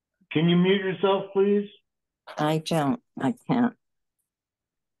 Can you mute yourself, please? I can't.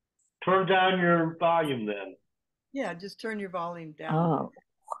 Turn down your volume then. Yeah, just turn your volume down. Oh.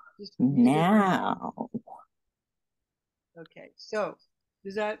 Just Now. okay. So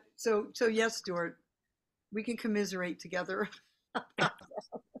does that so yes, Stuart, we can commiserate together.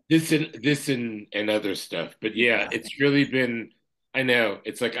 This and other stuff. But yeah, it's really been, I know,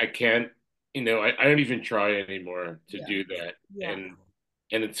 it's like I can't, I don't even try anymore to Yeah. do that. Yeah.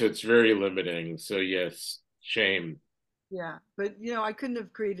 So it's very limiting. So yes, shame. Yeah. But I couldn't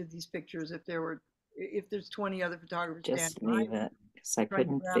have created these pictures if there's 20 other photographers Just standing leave by it because I trying to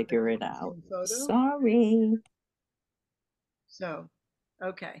couldn't grab the figure it out. same photo. Sorry. So,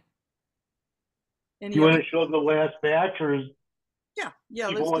 okay. Do Any you want other? to show the last batch, or Yeah.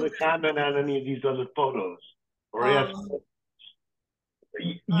 people Let's want do to comment on any of these other photos? Or that. ask?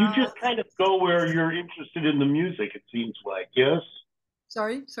 You just kind of go where you're interested in the music, it seems like, yes?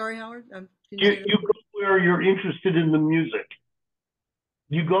 Sorry, Howard. Can you You, say that? you go where you're interested in the music.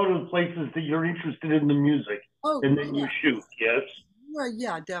 You go to the places that you're interested in the music, Oh, and then yeah. you shoot, yes? Well,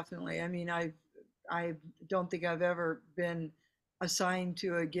 yeah, definitely. I mean, I don't think I've ever been assigned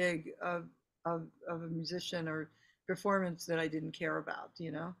to a gig of a musician or performance that I didn't care about,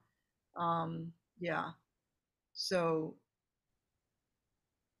 Yeah. So,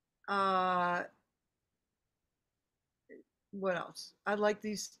 uh, what else? I like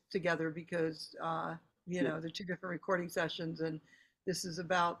these together because, they're two different recording sessions, and this is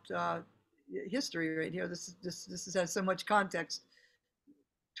about history right here. Has so much context.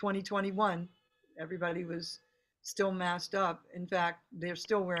 2021, everybody was still masked up. In fact, they're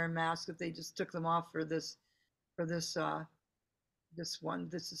still wearing masks if they just took them off for this one.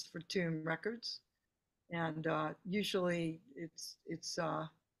 This is for Tomb Records, and usually it's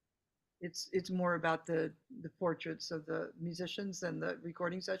more about the portraits of the musicians than the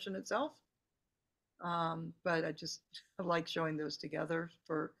recording session itself. But I like showing those together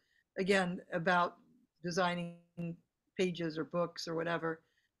for, again, about designing pages or books or whatever.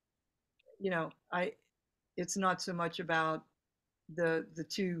 I It's not so much about the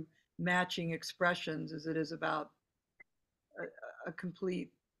two matching expressions as it is about a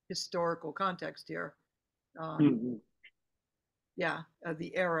complete historical context here. Mhm. Yeah,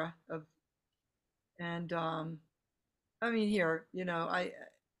 the era of, and I mean here, I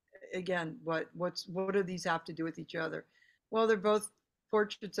again, what do these have to do with each other? Well, they're both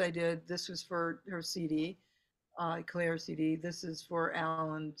portraits I did. This was for her CD, Claire CD. This is for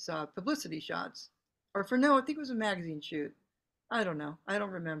Alan's publicity shots, or for no, I think it was a magazine shoot. I don't know. I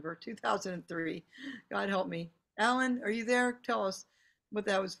don't remember. 2003. God help me. Alan, are you there? Tell us what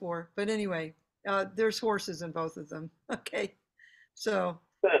that was for. But anyway, there's horses in both of them. Okay. So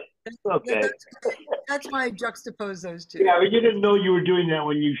Okay. that's why I juxtapose those two. Yeah, but you didn't know you were doing that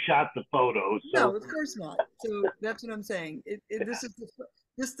when you shot the photo. No, So of course not. So that's what I'm saying. This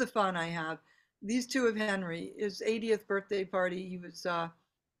is the fun I have. These two of Henry, his 80th birthday party.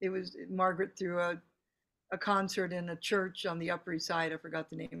 It was Margaret threw a concert in a church on the Upper East Side. I forgot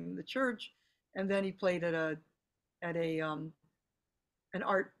the name of the church, and then he played at a an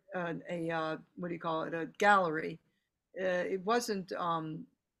art what do you call it, a gallery. It wasn't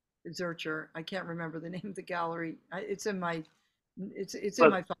Zurcher. I can't remember the name of the gallery. It's in my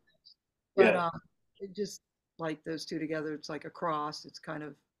but files. But yeah. it just like those two together. It's like a cross. It's kind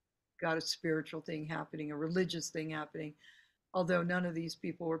of got a spiritual thing happening, a religious thing happening. Although none of these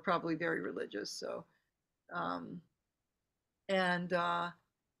people were probably very religious. So, and I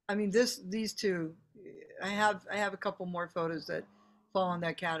mean these two. I have a couple more photos that fall in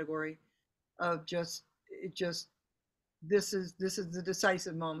that category of just this is the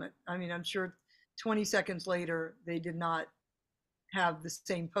decisive moment. I mean, I'm sure 20 seconds later they did not have the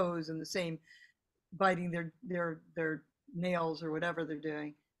same pose and the same biting their nails or whatever they're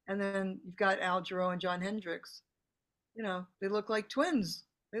doing. And then you've got Al Jarreau and John Hendricks. They look like twins.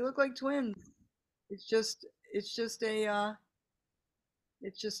 They look like twins. It's just it's just a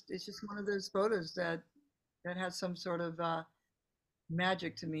it's just one of those photos that has some sort of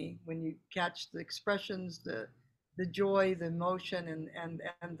magic to me when you catch the expressions, the joy, the emotion,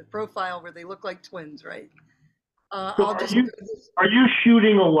 and the profile where they look like twins, right? So I'll just do this. are you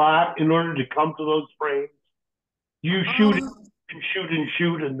shooting a lot in order to come to those frames? You shoot it Um, and shoot and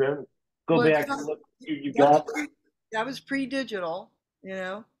shoot, and then go well, back and look what you that's got. that was pre-digital,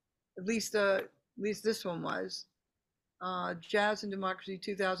 At least this one was. Jazz and Democracy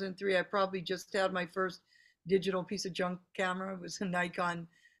 2003. I probably just had my first digital piece of junk camera. It was a Nikon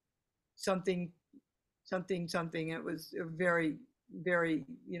something something something. It was a very very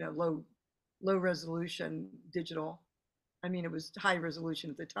low resolution digital. I mean, it was high resolution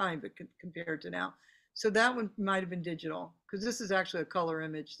at the time, but compared to now. So that one might have been digital because this is actually a color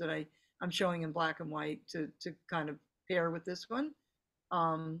image that I'm showing in black and white to kind of pair with this one.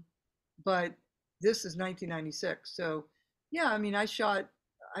 but this is 1996. So yeah, I mean, I shot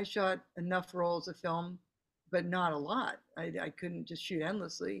enough rolls of film, but not a lot. I couldn't just shoot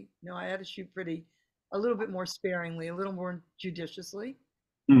endlessly. No, I had to shoot a little bit more sparingly, a little more judiciously.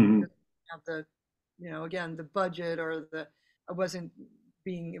 Mm-hmm. Have the, again, the budget or it wasn't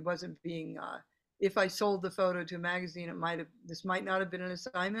being, if I sold the photo to a magazine, this might not have been an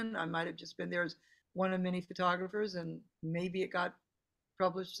assignment. I might have just been there as one of many photographers, and maybe it got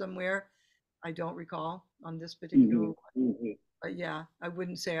published somewhere. I don't recall on this particular one. Mm-hmm. But yeah, I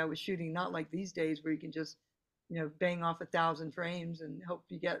wouldn't say I was shooting, not like these days where you can just, bang off 1,000 frames and hope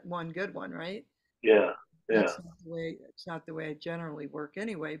you get one good one, right? Yeah. Yeah. It's not the way I generally work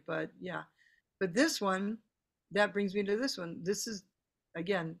anyway, but yeah. But this one, that brings me to this one. This is,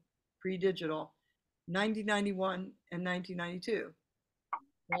 again, pre-digital, 1991 and 1992.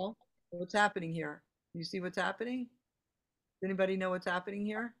 Well, what's happening here? You see what's happening? Does anybody know what's happening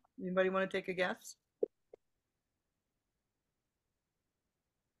here? Anybody want to take a guess?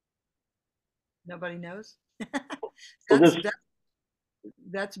 Nobody knows?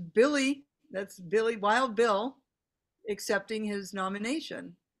 That's Billy. That's Billy, Wild Bill, accepting his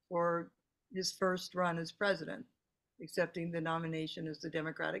nomination for his first run as president, accepting the nomination as the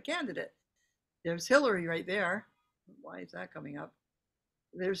Democratic candidate. There's Hillary right there. Why is that coming up?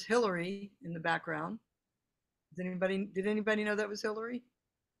 There's Hillary in the background. Did anybody know that was Hillary?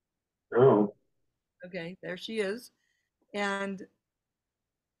 Oh. Okay, there she is. And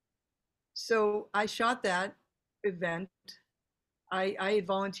so I shot that event. I had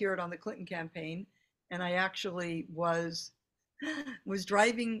volunteered on the Clinton campaign, and I actually was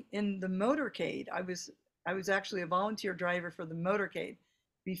driving in the motorcade. I was actually a volunteer driver for the motorcade.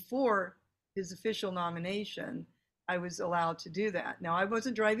 Before his official nomination, I was allowed to do that. Now, I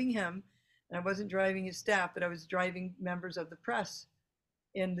wasn't driving him, and I wasn't driving his staff, but I was driving members of the press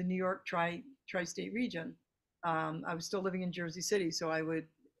in the New York tri-state region. I was still living in Jersey City, so I would,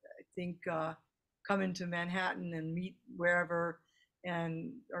 I think, come into Manhattan and meet wherever,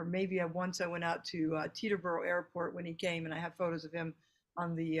 or maybe once I went out to Teterboro Airport when he came, and I have photos of him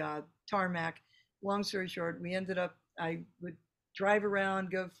on the tarmac. Long story short, I would drive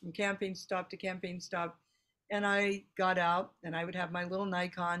around, go from campaign stop to campaign stop, and I got out, and I would have my little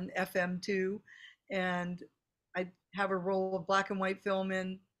Nikon FM2, and I'd have a roll of black and white film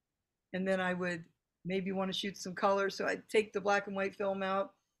in, and then I would maybe want to shoot some color, so I'd take the black and white film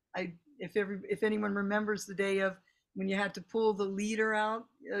out. If anyone remembers the day of when you had to pull the leader out,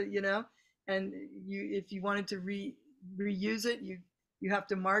 and if you wanted to reuse it, you have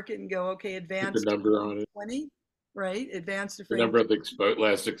to mark it and go, okay, advance Put the number on it. 20, right? Advance to The frame. number of the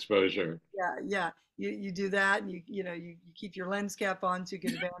last exposure. Yeah. You do that, and you keep your lens cap on so you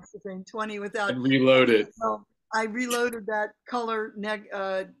can advance to frame 20 without. And reload it. So I reloaded that color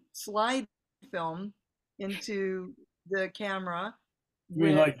slide film into the camera. You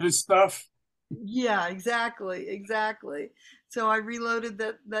mean like this stuff? Yeah, exactly. So I reloaded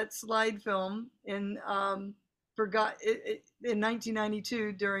that slide film and forgot it in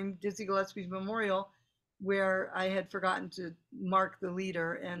 1992 during Dizzy Gillespie's memorial, where I had forgotten to mark the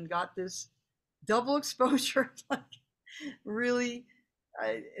leader and got this double exposure. Like, really,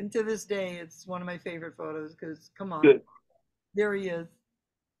 and to this day, it's one of my favorite photos because, come on, Good. There he is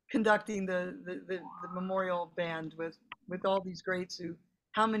conducting the memorial band with all these greats who,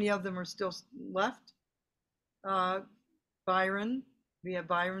 how many of them are still left? Byron, we have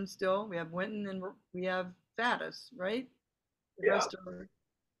Byron still, we have Winton, and we have Faddis, right? The rest are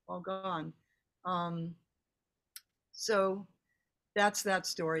all gone. So that's that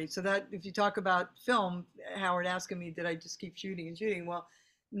story. So that, if you talk about film, Howard asking me, did I just keep shooting and shooting? Well,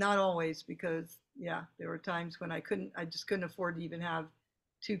 not always, because there were times when I just couldn't afford to even have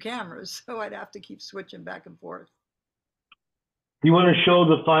two cameras. So I'd have to keep switching back and forth. You want to show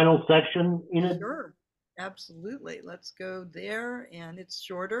the final section, Enid? Sure, absolutely. Let's go there, and it's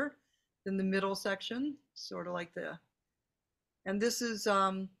shorter than the middle section, sort of like and this is,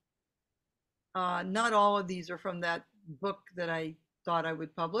 not all of these are from that book that I thought I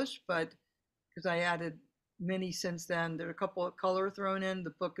would publish, but because I added many since then. There are a couple of color thrown in.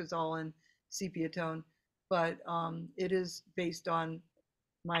 The book is all in sepia tone, but it is based on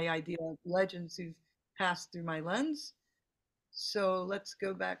my idea of legends who've passed through my lens. So let's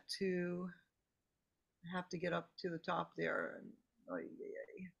go back to, I have to get up to the top there. Hold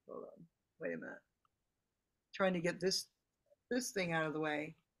on, wait a minute. Trying to get this thing out of the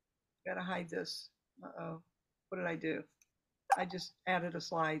way. Gotta hide this. Uh-oh, what did I do? I just added a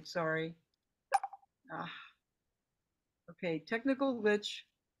slide, sorry. Okay, technical glitch.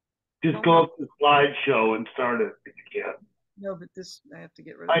 Just go up to the slideshow and start it if you can. No, but this, I have to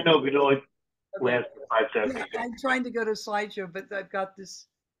get rid of I this. know, but it only Okay. lasts for 5 Yeah, seconds. I'm trying to go to slideshow, but I've got this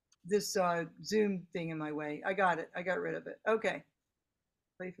Zoom thing in my way. I got it. I got rid of it. Okay.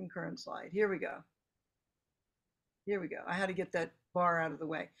 Play from current slide. Here we go. Here we go. I had to get that bar out of the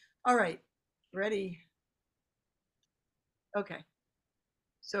way. All right. Ready? Okay.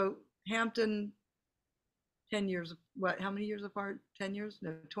 So Hampton, 10 years, what, how many years apart? 10 years?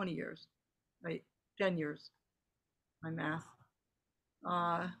 No, 20 years. Right. 10 years. My math.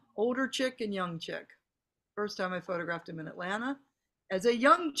 Older chick and young chick. First time I photographed him in Atlanta as a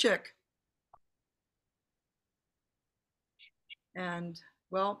young chick. And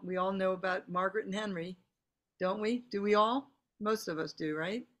well, we all know about Margaret and Henry, don't we? Do we all? Most of us do,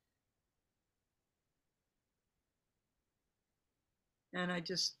 right? And I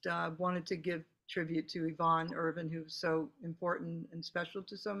just wanted to give tribute to Yvonne Irvin, who's so important and special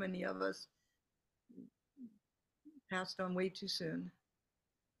to so many of us. Passed on way too soon.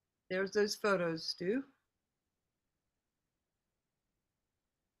 There's those photos, Stu.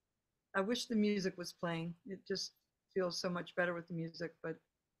 I wish the music was playing. It just feels so much better with the music. But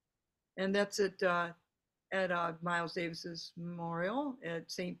and that's at Miles Davis's memorial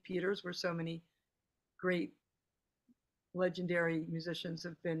at St. Peter's, where so many great legendary musicians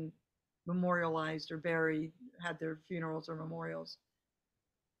have been memorialized or buried, had their funerals or memorials.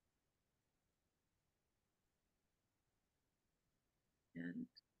 And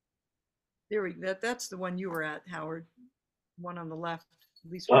there we that's the one you were at, Howard. One on the left,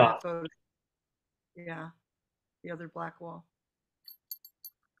 at least where that photo. Yeah, the other black wall.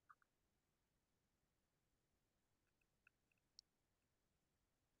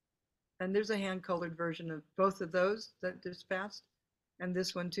 And there's a hand-colored version of both of those that just passed. And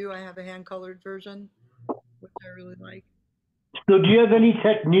this one too, I have a hand-colored version, which I really like. So do you have any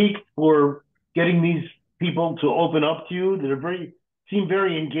technique for getting these people to open up to you that are seem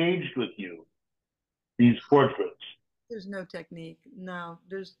very engaged with you, these portraits? There's no technique. No,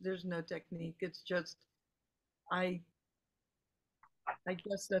 there's no technique. It's just I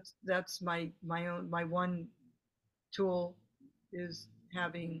guess that's my one tool is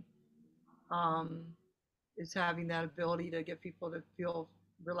having that ability to get people to feel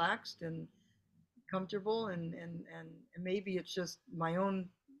relaxed and comfortable and maybe it's just my own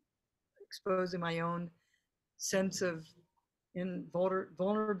exposing my own sense of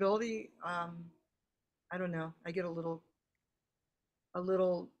vulnerability. I don't know. I get a little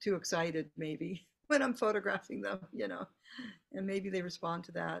too excited maybe when I'm photographing them, and maybe they respond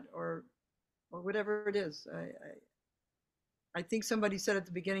to that or whatever it is. I think somebody said at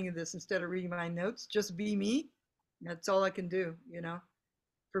the beginning of this, instead of reading my notes, just be me. That's all I can do,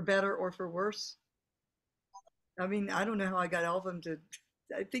 for better or for worse. I mean, I don't know how I got Elvin to,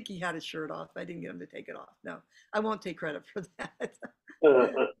 I think he had his shirt off. I didn't get him to take it off. No, I won't take credit for that.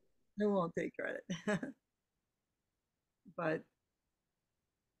 I won't take credit. But,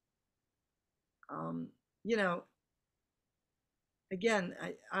 you know, again,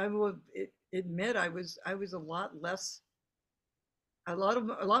 I will admit I was a lot less, a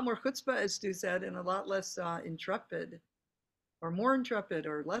lot more chutzpah, as Stu said, and a lot less intrepid, or more intrepid,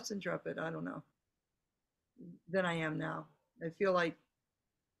 or less intrepid. I don't know, than I am now. I feel like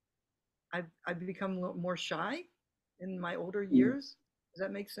I've become a little more shy in my older years. Does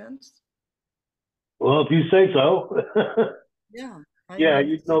that make sense? Well, if you say so. Yeah. Yeah,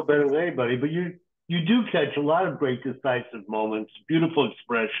 you know better than anybody, but you do catch a lot of great decisive moments, beautiful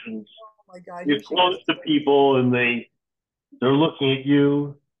expressions. Oh my God, You're close to people and they're looking at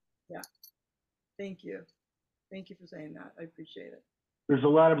you. Yeah. Thank you. Thank you for saying that. I appreciate it. There's a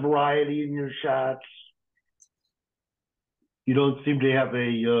lot of variety in your shots. You don't seem to have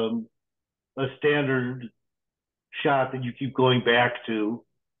a standard shot that you keep going back to.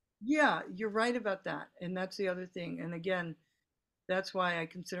 Yeah, you're right about that. And that's the other thing. And again, that's why I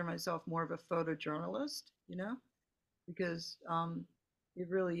consider myself more of a photojournalist, because it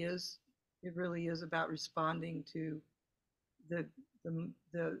really is about responding to the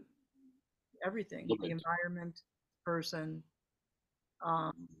everything, the environment, person,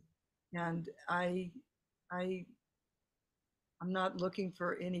 and I'm not looking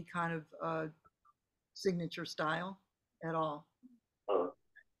for any kind of signature style at all.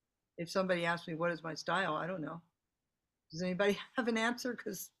 If somebody asks me what is my style, I don't know. Does anybody have an answer?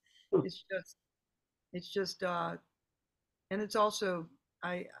 Because it's just, and it's also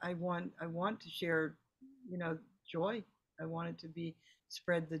I want to share, joy. I want it to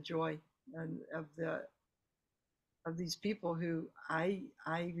spread the joy of these people who I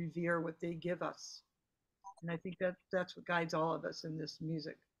revere what they give us, and I think that's what guides all of us in this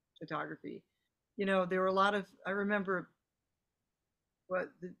music photography. There were a lot of, I remember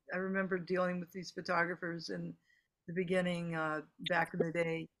I remember dealing with these photographers in the beginning, back in the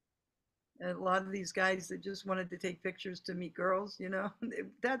day. And a lot of these guys that just wanted to take pictures to meet girls,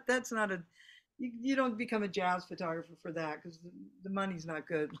 that's not you don't become a jazz photographer for that because the money's not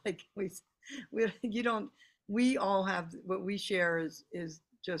good. Like you don't, we all have what we share is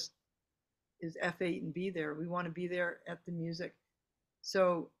just is F8 and be there. We want to be there at the music.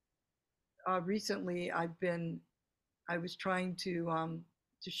 So recently I was trying to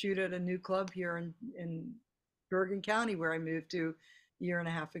shoot at a new club here in Bergen County where I moved to a year and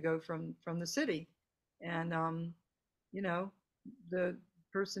a half ago from the city, and you know, the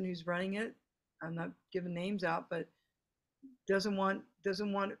person who's running it, I'm not giving names out, but doesn't want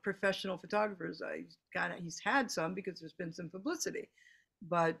professional photographers. He's had some because there's been some publicity,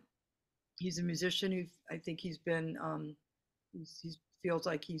 but he's a musician who I think he's been he feels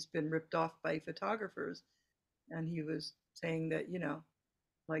like he's been ripped off by photographers, and he was saying that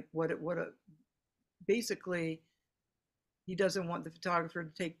like what a basically he doesn't want the photographer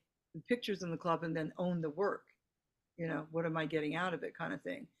to take the pictures in the club and then own the work. What am I getting out of it, kind of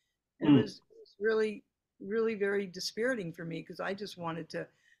thing. And it was really, really very dispiriting for me because I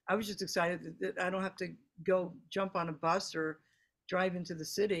was just excited that I don't have to go jump on a bus or drive into the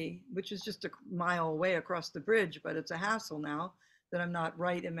city, which is just a mile away across the bridge, but it's a hassle now that I'm not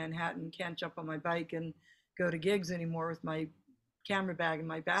right in Manhattan, can't jump on my bike and go to gigs anymore with my camera bag and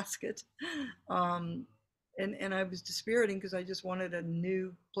my basket. And I was dispiriting because I just wanted a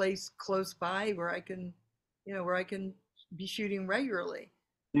new place close by where I can, where I can be shooting regularly.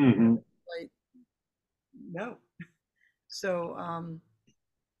 Mm-hmm. Like, no. So,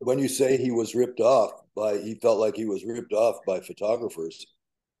 when you say he felt like he was ripped off by photographers,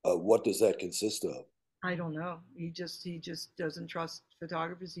 what does that consist of? I don't know. He just doesn't trust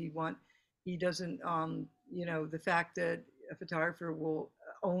photographers. He doesn't, the fact that a photographer will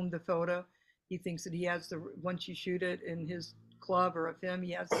own the photo. He thinks that he has once you shoot it in his club or of him,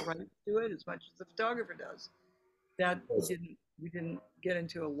 he has the right to do it as much as the photographer does. That we didn't get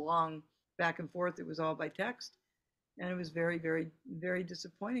into a long back and forth. It was all by text. And it was very, very, very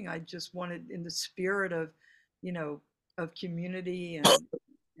disappointing. I just wanted, in the spirit of, of community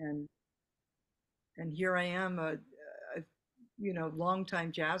and here I am, a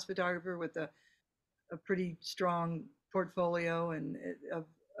longtime jazz photographer with a pretty strong portfolio and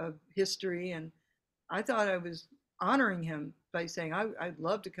of history, and I thought I was honoring him by saying I'd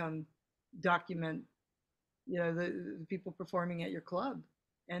love to come document, the people performing at your club,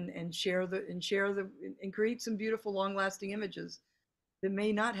 and share and create some beautiful, long-lasting images that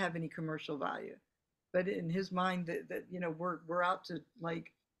may not have any commercial value, but in his mind that we're out to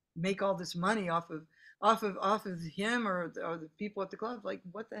like make all this money off of him or the people at the club. Like,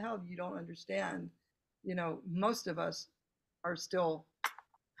 what the hell? You don't understand. Most of us are still,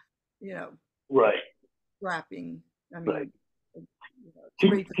 right, rapping. I mean, right.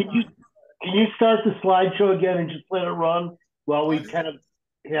 Can you start the slideshow again and just let it run while we kind of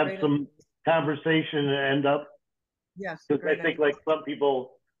have some conversation and end up? Yes. Because I think like some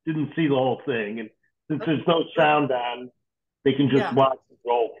people didn't see the whole thing, and since there's no sound on, they can just watch it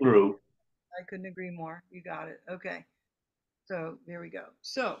roll through. I couldn't agree more. You got it. Okay. So there we go.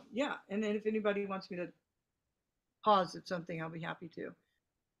 So yeah, and then if anybody wants me to pause at something, I'll be happy to.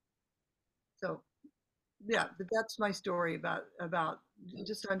 So yeah, but that's my story about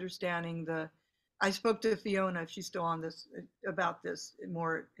just understanding I spoke to Fiona, if she's still on this, about this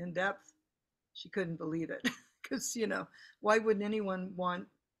more in depth. She couldn't believe it because why wouldn't anyone want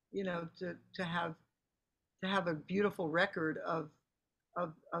to have a beautiful record of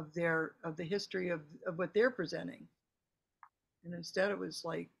the history of what they're presenting, and instead it was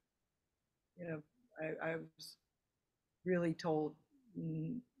like I was really told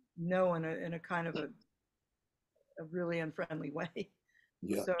no in a kind of a really unfriendly way.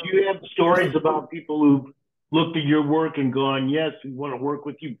 Yeah. So, do you have stories about people who've looked at your work and gone, yes, we want to work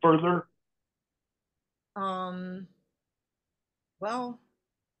with you further? Well,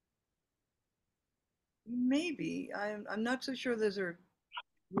 maybe. I'm not so sure those are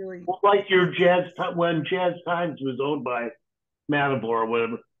really. Well, like when Jazz Times was owned by Matador or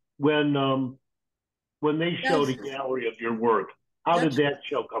whatever, when they showed a gallery of your work, how did that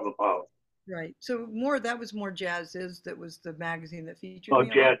show come about? Right. So that was more Jazz Is. That was the magazine that featured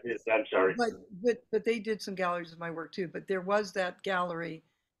me. Jazz Is. I'm sorry. But they did some galleries of my work too. But there was that gallery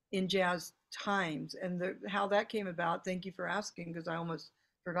in Jazz Times, and how that came about. Thank you for asking, because I almost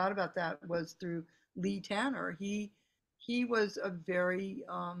forgot about that. Was through Lee Tanner. He was a very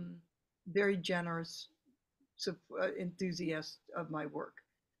very generous enthusiast of my work.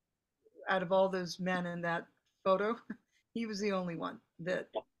 Out of all those men in that photo, he was the only one. that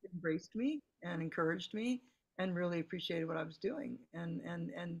embraced me and encouraged me and really appreciated what I was doing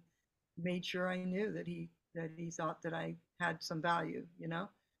and made sure I knew that he thought that I had some value, you know.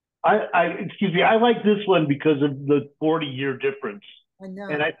 Excuse me, I like this one because of the 40-year difference. I know.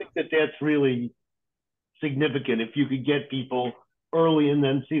 And I think that that's really significant. If you could get people early and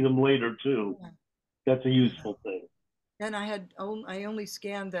then see them later too, that's a useful thing. And I only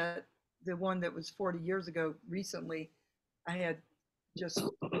scanned the one that was 40 years ago recently. I had just,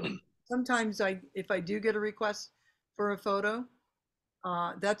 sometimes if I do get a request for a photo,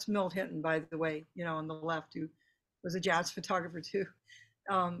 that's Milt Hinton, by the way, you know, on the left, who was a jazz photographer too.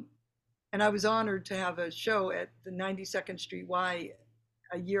 And I was honored to have a show at the 92nd Street Y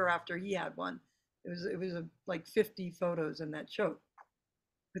a year after he had one. It was like 50 photos in that show,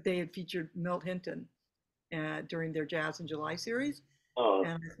 but they had featured Milt Hinton during their Jazz in July series.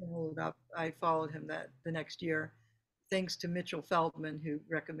 And I followed him the next year, thanks to Mitchell Feldman, who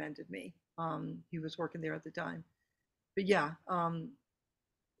recommended me. He was working there at the time. But yeah,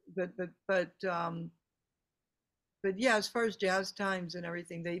 but yeah, as far as Jazz Times and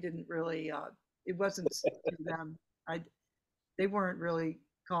everything, they didn't really. It wasn't to them. They weren't really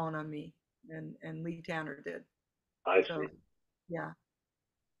calling on me, and Lee Tanner did. I see. Yeah.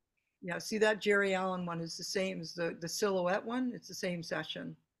 Yeah, see, that Jerry Allen one is the same as the Silhouette one. It's the same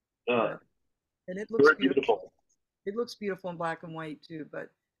session. And it looks beautiful. It looks beautiful in black and white too.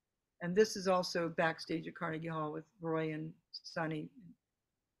 And this is also backstage at Carnegie Hall with Roy and Sonny,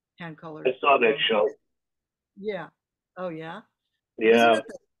 hand colored. I saw that show. Yeah. Oh yeah. Yeah.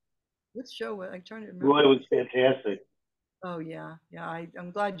 What show? I'm trying to remember. Roy was fantastic. Oh yeah, yeah.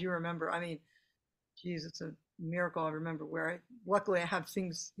 I'm glad you remember. I mean, geez, it's a miracle I remember luckily I have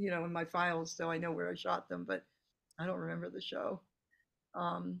things, you know, in my files, so I know where I shot them, but I don't remember the show.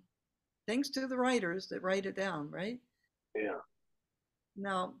 Thanks to the writers that write it down, right? Yeah.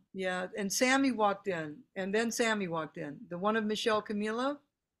 Now, yeah, and Sammy walked in, and then Sammy walked in. The one of Michelle Camilo,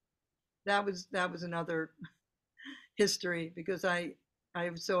 that was another history, because I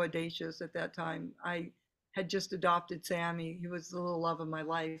was so audacious at that time. I had just adopted Sammy. He was the little love of my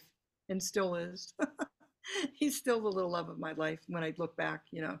life, and still is. He's still the little love of my life when I look back,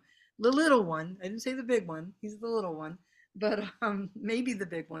 you know. The little one, I didn't say the big one, he's the little one, but maybe the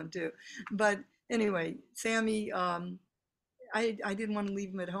big one too. But anyway, Sammy, I didn't want to leave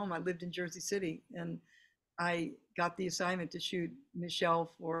him at home. I lived in Jersey City, and I got the assignment to shoot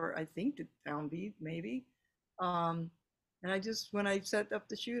Michelle for, I think, the Downbeat, maybe. And when I set up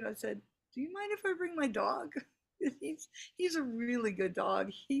the shoot, I said, do you mind if I bring my dog? He's a really good dog.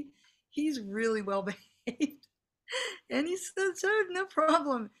 He's really well behaved. And he said, sir, no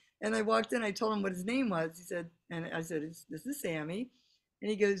problem. And I walked in, I told him what his name was. He said, and I said, this is Sammy. And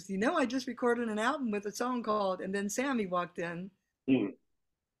he goes, you know, I just recorded an album with a song called, and then Sammy walked in.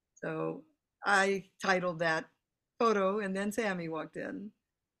 So I titled that photo, and then Sammy walked in.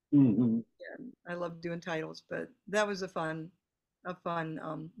 And I love doing titles, but that was a fun,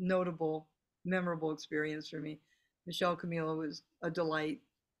 notable, memorable experience for me. Michelle Camilo was a delight.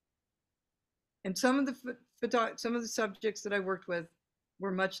 And some of the subjects that I worked with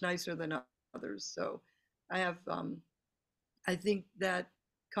were much nicer than others. So I have, I think that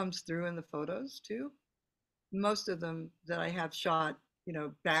comes through in the photos too. Most of them that I have shot, you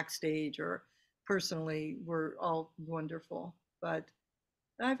know, backstage or personally, were all wonderful. But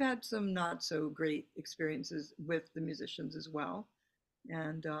I've had some not so great experiences with the musicians as well.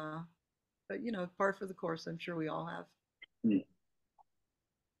 And, but you know, par for the course, I'm sure we all have.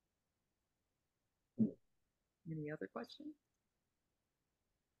 Any other questions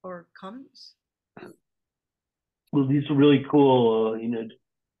or comments? Well, these are really cool, Enid.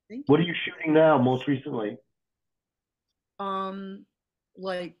 What are you shooting now, most recently?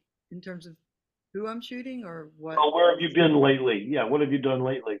 Like in terms of who I'm shooting or what? Oh, where have you been lately? Yeah, what have you done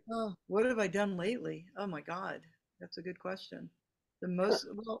lately? Oh, what have I done lately? Oh my God, that's a good question.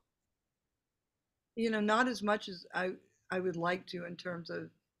 Well, you know, not as much as I would like to in terms of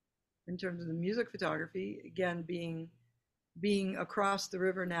the music photography. Again, being across the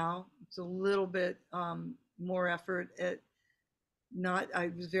river now, it's a little bit more effort at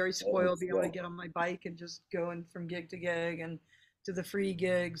I was very spoiled being able to get on my bike and just going from gig to gig and to the free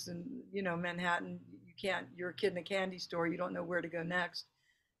gigs. And you know, Manhattan, you're a kid in a candy store, you don't know where to go next.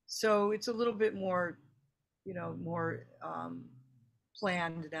 So it's a little bit more, you know, more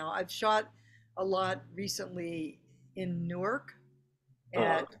planned now. I've shot a lot recently in Newark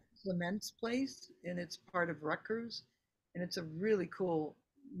at Clement's place, and it's part of Rutgers, and it's a really cool,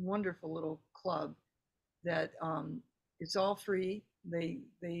 wonderful little club that it's all free. They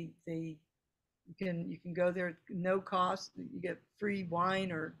You can go there, no cost. You get free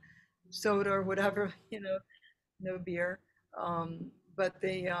wine or soda or whatever, no beer. But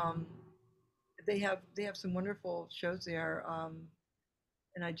they have some wonderful shows there.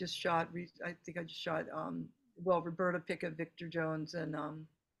 And I think I just shot Roberta Pickett, Victor Jones, and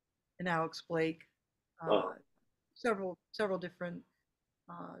Alex Blake, Oh. several different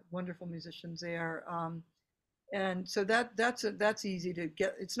wonderful musicians there. And so that's easy to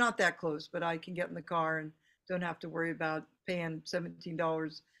get. It's not that close, but I can get in the car and don't have to worry about paying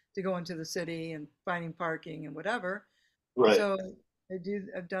 $17 to go into the city and finding parking and whatever. Right. So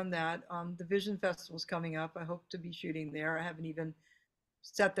I've done that. The Vision Festival's coming up. I hope to be shooting there. I haven't even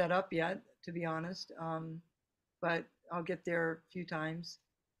set that up yet, to be honest. But I'll get there a few times.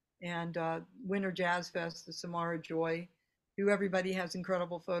 And Winter Jazz Fest, the Samara Joy, who everybody has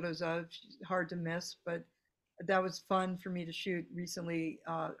incredible photos of. She's hard to miss, but that was fun for me to shoot recently.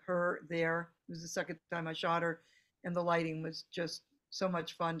 Her there. It was the second time I shot her, and the lighting was just so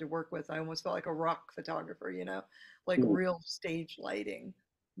much fun to work with. I almost felt like a rock photographer, like real stage lighting,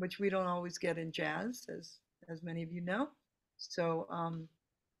 which we don't always get in jazz, as many of you know. So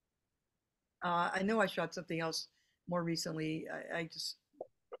I know I shot something else more recently. I just,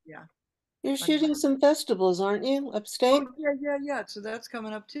 yeah. You're shooting some festivals, aren't you, upstate? Oh, yeah. So that's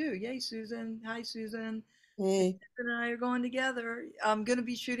coming up too. Yay, Susan. Hi, Susan. Hey. Susan and I are going together. I'm going to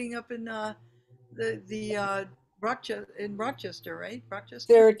be shooting up in the Rochester, right?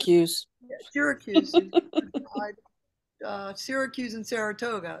 Rochester, Syracuse. yeah, Syracuse. Syracuse and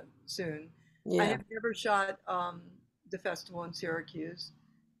Saratoga soon. I Yeah. have never shot the festival in Syracuse,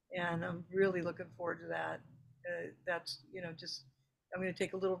 and I'm really looking forward to that. That's just I'm going to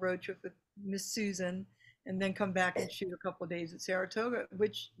take a little road trip with Miss Susan, and then come back and shoot a couple of days at Saratoga.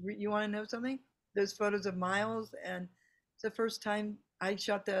 Which you want to know something? Those photos of Miles, and it's the first time I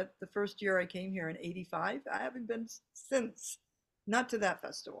shot that. The first year I came here in '85. I haven't been since. Not to that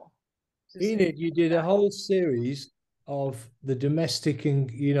festival. Enid, you did a whole series of the domestic and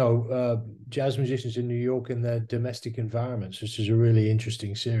jazz musicians in New York and their domestic environments, which is a really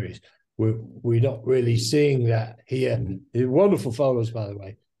interesting series. We're not really seeing that here. They're wonderful photos, by the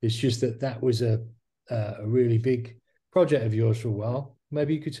way. It's just that was a really big project of yours for a while.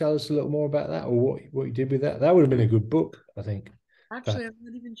 Maybe you could tell us a little more about that, or what you did with that. That would have been a good book, I think. Actually, I'm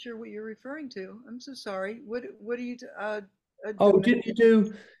not even sure what you're referring to. I'm so sorry. What are you? Didn't you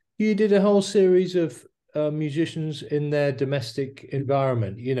do? You did a whole series of musicians in their domestic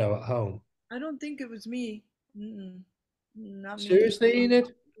environment, at home. I don't think it was me. Not me. Seriously,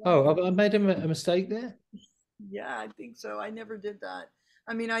 Enid? Oh, I made a mistake there? Yeah, I think so. I never did that.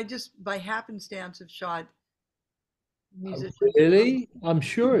 I mean, I just by happenstance have shot musicians. Really? I'm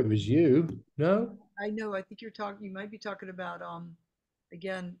sure it was you. No? I know. I think you might be talking about,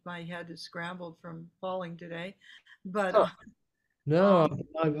 again, my head is scrambled from falling today. But no,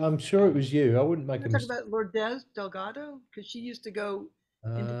 I'm sure it was you. I wouldn't make a talk mistake. about Lourdes Delgado, because she used to go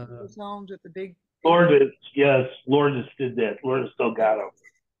into people's homes with the big. Lourdes, yes, Lourdes did that. Lourdes Delgado.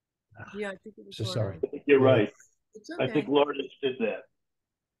 Yeah, I think it was. So sorry. I think you're right. It's okay. I think Lourdes did that.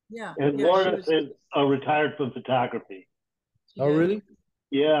 Yeah. And yeah, Lourdes is retired from photography. Oh, really?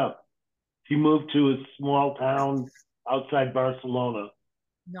 Yeah. She moved to a small town outside Barcelona.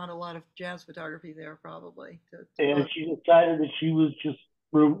 Not a lot of jazz photography there, probably. And she decided that she was just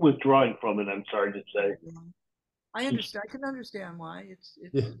withdrawing from it, I'm sorry to say. I understand. I can understand why.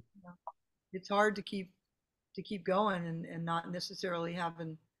 It's hard to keep going and not necessarily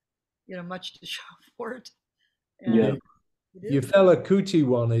having much to show for it. And Yeah. Your fella Kuti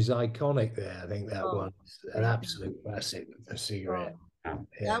one is iconic there. I think that one is an thank you. absolute classic, the cigarette.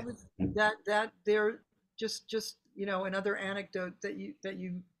 That was that there just another anecdote that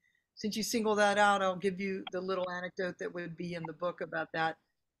you since you single that out, I'll give you the little anecdote that would be in the book about that.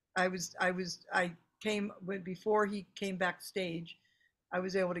 I came before he came backstage. I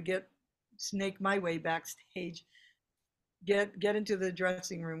was able to snake my way backstage, get into the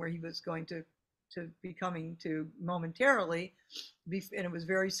dressing room where he was going to be coming to momentarily, and it was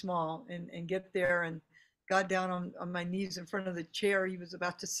very small, and get there and got down on my knees in front of the chair he was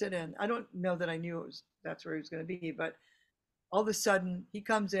about to sit in. I don't know that I knew that's where he was going to be, but all of a sudden he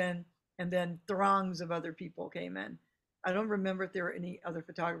comes in, and then throngs of other people came in. I don't remember if there were any other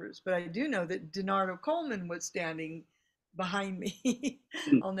photographers, but I do know that Donardo Coleman was standing behind me.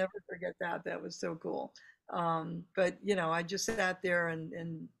 I'll never forget that. That was so cool. But I just sat there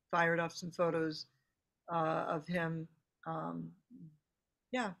and fired off some photos of him.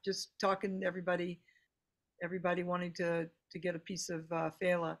 Just talking to everybody wanting to get a piece of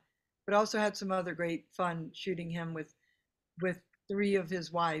Fela, but also had some other great fun shooting him with 3 of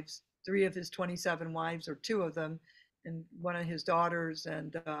his wives. 3 of his 27 wives, or 2 of them, and one of his daughters.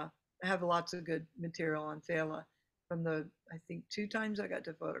 And I have lots of good material on Fela from the, I think, 2 times I got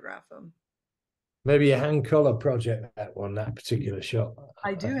to photograph him. Maybe a hand color project, that particular shot.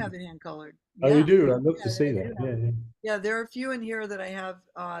 I do have it hand colored. Oh, Yeah. you do? I'd love Yeah, to see I that. do have Yeah, it. Yeah, there are a few in here that I have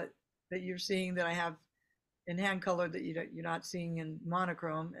that you're seeing that I have in hand colored that you're not seeing in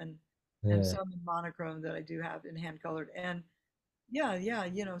monochrome, and yeah. some in monochrome that I do have in hand colored. And yeah,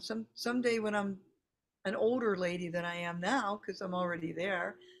 you know, someday when I'm an older lady than I am now, because I'm already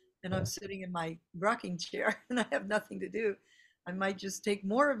there, and I'm sitting in my rocking chair and I have nothing to do, I might just take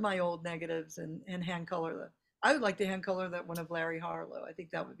more of my old negatives and hand color them. I would like to hand color that one of Larry Harlow. I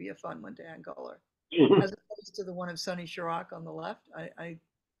think that would be a fun one to hand color, as opposed to the one of Sonny Chirac on the left.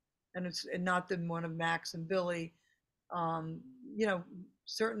 And it's not the one of Max and Billy. You know,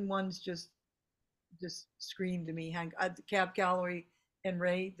 certain ones just scream to me. Cab Calloway and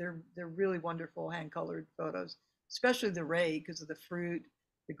Ray, they're really wonderful hand colored photos, especially the Ray because of the fruit,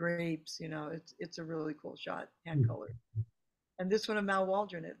 the grapes. You know, it's a really cool shot, hand colored. And this one of Mal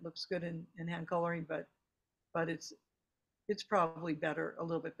Waldron, it looks good in hand coloring, but it's probably better, a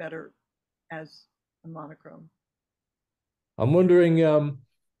little bit better as a monochrome. I'm wondering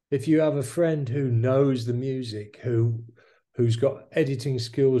if you have a friend who knows the music, who's got editing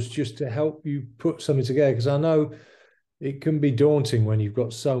skills just to help you put something together, because I know it can be daunting when you've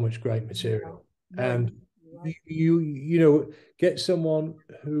got so much great material. And you know, get someone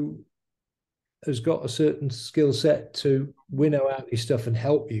who has got a certain skill set to winnow out your stuff and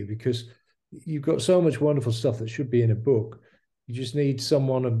help you, because you've got so much wonderful stuff that should be in a book. You just need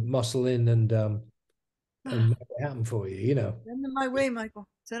someone to muscle in and make it happen for you, you know. Send them my way, Michael.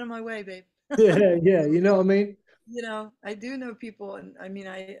 Send them my way, babe. Yeah, you know what I mean? You know, I do know people, and I mean,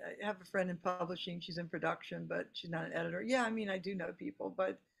 I have a friend in publishing. She's in production, but she's not an editor. Yeah, I mean, I do know people,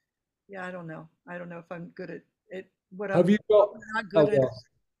 but yeah, I don't know. I don't know if I'm good at it. What Have I'm you got not good at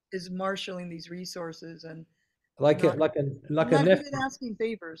is marshaling these resources and like not, a I'm not good at asking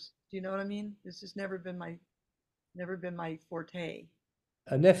favors. Do you know what I mean? This has never been my forte.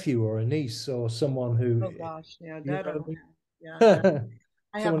 a nephew or a niece or someone who? Oh gosh, yeah, you that I know don't what have. Yeah, I mean?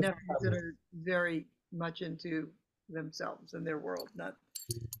 I have Someone nephews that are very much into themselves and their world, not,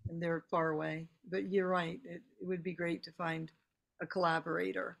 and they're far away. But you're right. It would be great to find a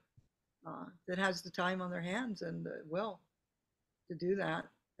collaborator that has the time on their hands and the will to do that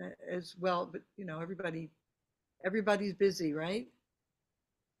as well. But you know, everybody's busy, right?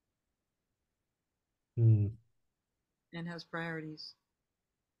 And has priorities.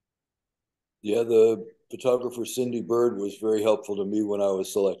 Yeah, the photographer Cindy Bird was very helpful to me when I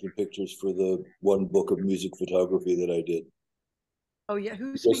was selecting pictures for the one book of music photography that I did. Oh yeah,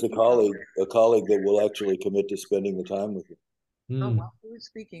 who's just speaking? a colleague that will actually commit to spending the time with you. Oh wow, who's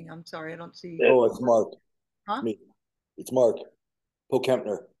speaking? I'm sorry, I don't see. Oh, it's Mark. Huh? Me. It's Mark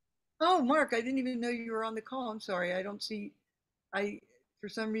Pokempner. Oh, Mark, I didn't even know you were on the call. I'm sorry, I don't see. For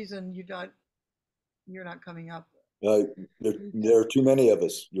some reason you're not coming up. There are too many of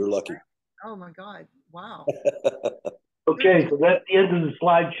us. You're lucky. Oh my God! Wow. Okay, so that's the end of the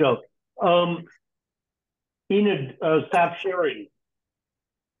slideshow. Enid, stop sharing.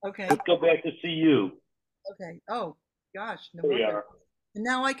 Okay. Let's go back to see you. Okay. Oh gosh, no There we wonder. are. And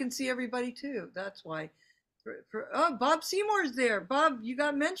now I can see everybody too. That's why. Oh, Bob Seymour's there. Bob, you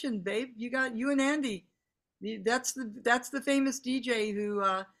got mentioned, babe. You and Andy. That's the famous DJ who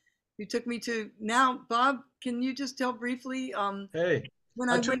took me to. Now, Bob, can you just tell briefly? Hey, when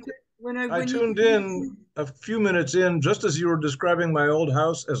I tuned in a few minutes in just as you were describing my old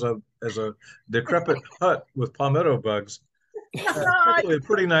house as a decrepit hut with palmetto bugs. Actually, a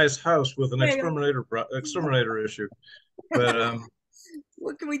pretty nice house with an exterminator issue. But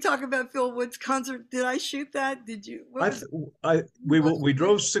what can we talk about? Phil Wood's concert? Did I shoot that? Did you? We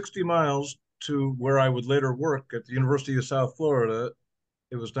drove 60 miles to where I would later work at the University of South Florida.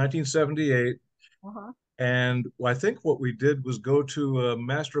 It was 1978. And I think what we did was go to a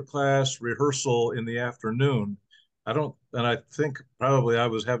masterclass rehearsal in the afternoon. I think probably I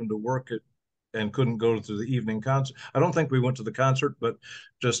was having to work it and couldn't go to the evening concert. I don't think we went to the concert, but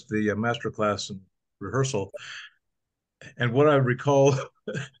just the masterclass and rehearsal. And what I recall,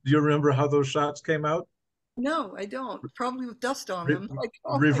 do you remember how those shots came out? No, I don't. Probably with dust on them. Like,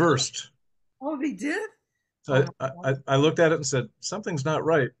 reversed. Oh, they did? So I looked at it and said, something's not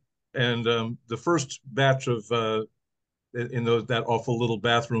right. And the first batch of in that awful little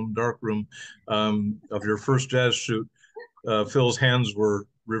bathroom, dark room of your first jazz shoot, Phil's hands were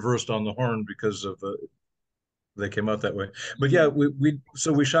reversed on the horn because of they came out that way. But yeah, we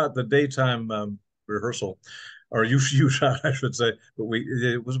shot the daytime rehearsal. or you shot, I should say. But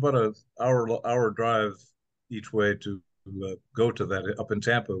it was about a hour drive each way to go to that up in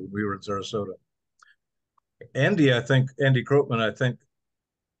Tampa when we were in Sarasota. Andy Krotman, I think,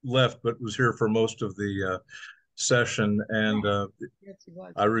 left, but was here for most of the session. And Yes, he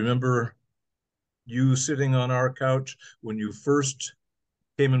was. I remember you sitting on our couch when you first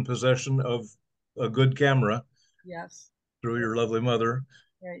came in possession of a good camera. Yes. Through your lovely mother.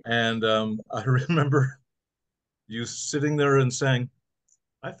 Right. And I remember you sitting there and saying,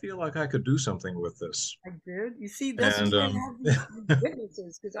 I feel like I could do something with this. I did. You see, that's and why I have these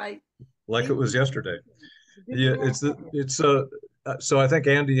witnesses, because like it was yesterday. Yeah, so I think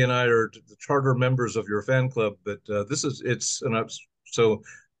Andy and I are the charter members of your fan club, but so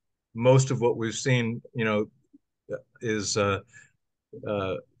most of what we've seen, is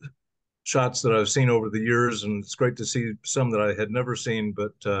shots that I've seen over the years, and it's great to see some that I had never seen,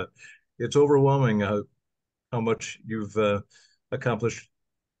 but it's overwhelming how much you've accomplished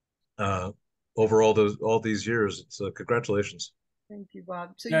over all these years. It's congratulations. Thank you,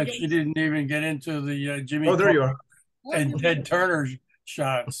 Bob. So yeah, she didn't even get into the Jimmy Oh, there you are. and Ted Turner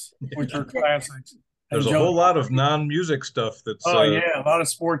shots, which are classics. There's a whole lot of non-music stuff that's yeah, a lot of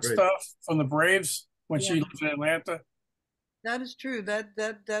sports great. stuff from the Braves when she lived in Atlanta. That is true.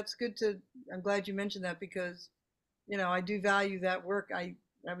 That's good to. I'm glad you mentioned that, because, I do value that work. I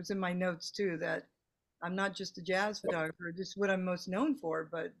was in my notes too, that I'm not just a jazz photographer, just what I'm most known for,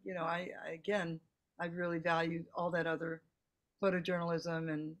 but I really value all that other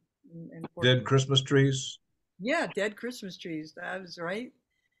photojournalism and Dead Christmas trees. Yeah, dead Christmas trees. That was right.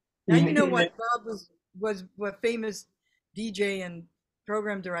 Now you know what Bob was what famous DJ and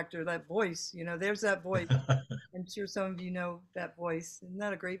program director, that voice. There's that voice. I'm sure some of you know that voice. Isn't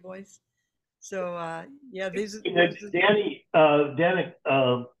that a great voice? So Danny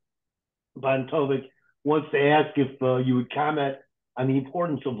Bontovic wants to ask if you would comment on the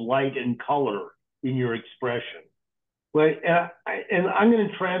importance of light and color in your expression. But and I'm going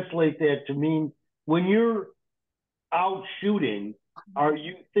to translate that to mean, when you're out shooting, are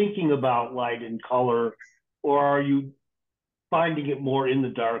you thinking about light and color, or are you finding it more in the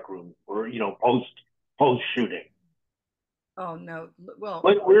darkroom, or post shooting? Oh no! Well,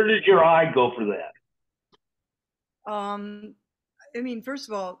 where did your eye go for that? First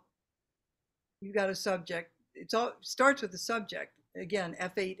of all, you got a subject. It all starts with the subject. Again,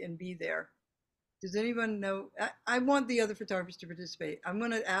 F8 and be there. Does anyone know? I want the other photographers to participate. I'm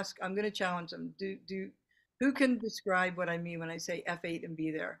going to challenge them. Who can describe what I mean when I say F8 and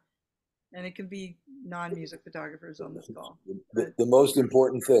be there? And it can be non-music photographers on this call. The most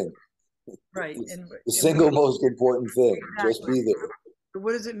important thing. Right. The single most important thing. Exactly. Just be there. But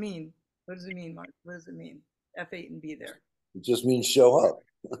what does it mean? What does it mean, Mark? What does it mean? F8 and be there. It just means show up.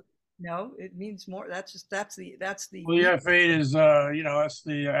 No, it means more. That's the. Well, the F8 is that's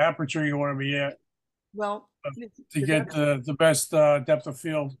the aperture you want to be at. Well, to get the best depth of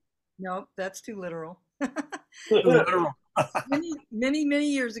field. No, that's too literal. Too literal. many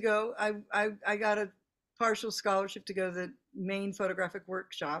years ago, I got a partial scholarship to go to the Maine photographic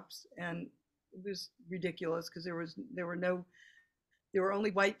workshops, and it was ridiculous because there were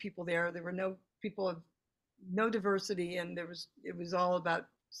only white people there. There were no people of no diversity, and it was all about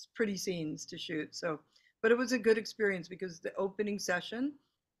pretty scenes to shoot. So, but it was a good experience, because the opening session,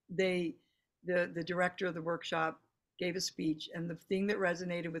 the director of the workshop gave a speech, and the thing that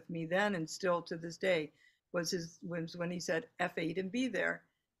resonated with me then, and still to this day, was when he said F8 and be there.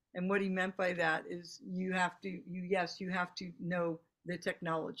 And what he meant by that is you have to know the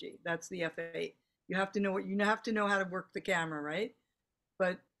technology. That's the F8. You have to know how to work the camera, right?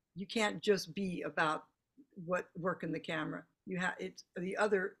 But you can't just be about working the camera. It's the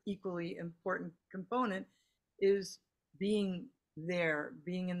other equally important component is being there,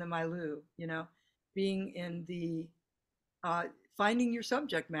 being in the milieu, being in the finding your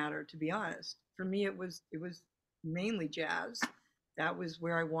subject matter. To be honest, for me, it was mainly jazz. That was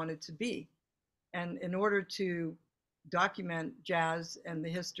where I wanted to be, and in order to document jazz and the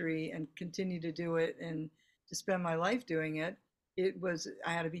history and continue to do it and to spend my life doing it,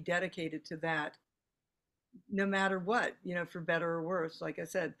 I had to be dedicated to that, no matter what, for better or worse. Like I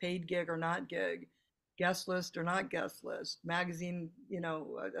said, paid gig or not gig, guest list or not guest list, magazine,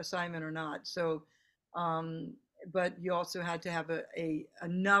 assignment or not. So, but you also had to have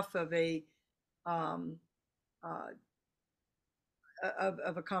enough of a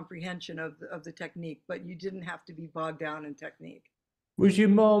comprehension of the technique, but you didn't have to be bogged down in technique. Was your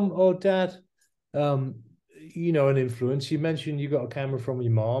mom or dad, an influence? You mentioned you got a camera from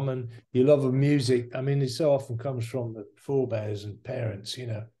your mom and your love of music. I mean, it so often comes from the forebears and parents,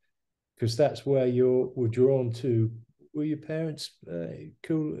 because that's where you were drawn to. Were your parents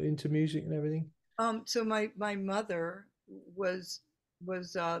cool into music and everything? So my mother was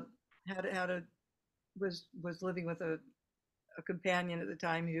had a was living with a companion at the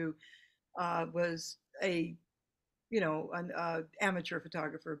time who was a an amateur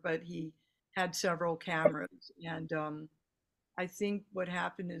photographer, but he had several cameras, and I think what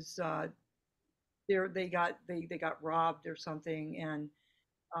happened is they got robbed or something, and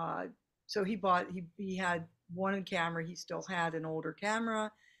uh, so he had one camera. He still had an older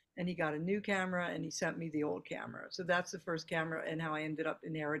camera, and he got a new camera, and he sent me the old camera. So that's the first camera, and how I ended up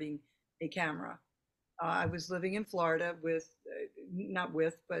inheriting a camera. I was living in Florida with, not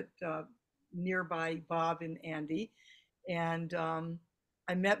with, but nearby Bob and Andy. And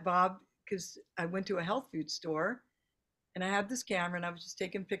I met Bob because I went to a health food store and I had this camera and I was just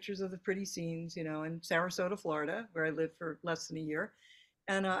taking pictures of the pretty scenes, in Sarasota, Florida, where I lived for less than a year.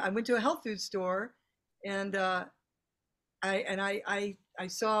 And I went to a health food store and I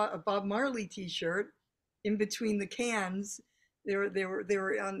saw a Bob Marley T-shirt in between the cans. They were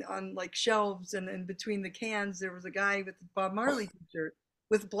on like shelves, and in between the cans there was a guy with a Bob Marley T-shirt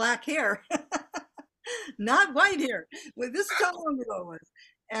with black hair, not white hair. Well, this is how long ago it was.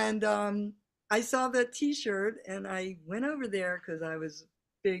 And I saw that T-shirt, and I went over there because I was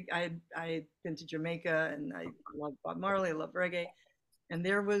big. I had been to Jamaica, and I love Bob Marley. I love reggae, and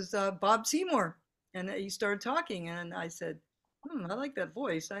there was Bob Seymour, and he started talking, and I said, I like that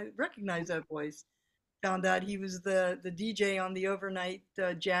voice. I recognize that voice. Found out he was the DJ on the overnight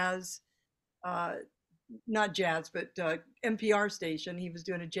jazz, uh, not jazz, but NPR station. He was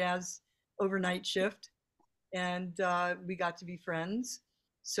doing a jazz overnight shift, and we got to be friends.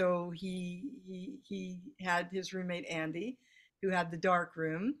 So he had his roommate Andy, who had the dark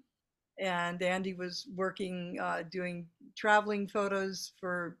room, and Andy was working doing traveling photos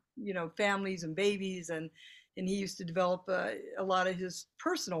for families and babies, and he used to develop a lot of his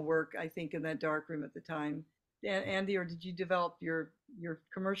personal work, I think, in that dark room at the time. Andy, or did you develop your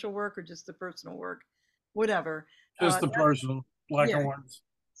commercial work or just the personal work? Whatever. Just the personal, black yeah. and white.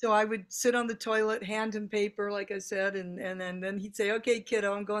 So I would sit on the toilet, hand him paper, like I said, and then he'd say, "Okay,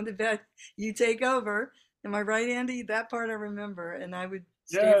 kiddo, I'm going to bed. You take over." Am I right, Andy? That part I remember, and I would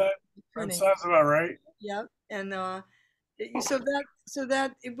Yeah, that sounds about right. Yep, and so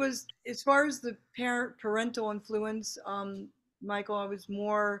that it was, as far as the parental influence, Michael, I was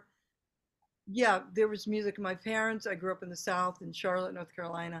more, yeah, there was music. My parents, I grew up in the South in Charlotte, North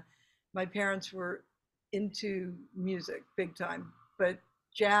Carolina. My parents were into music big time, but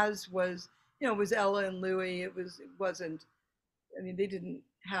jazz was, was Ella and Louie. It wasn't, I mean, they didn't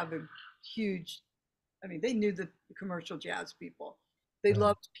have a huge, I mean, they knew the commercial jazz people. They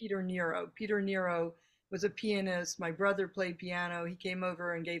loved Peter Nero. Peter Nero was a pianist. My brother played piano. He came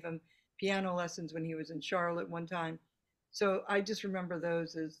over and gave him piano lessons when he was in Charlotte one time. So I just remember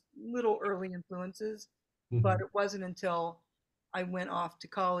those as little early influences. But it wasn't until I went off to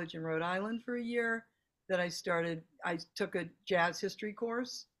college in Rhode Island for a year that I took a jazz history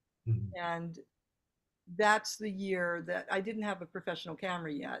course. And that's the year that I didn't have a professional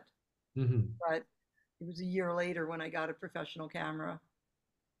camera yet. But it was a year later when I got a professional camera,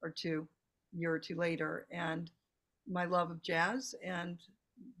 year or two later, and my love of jazz and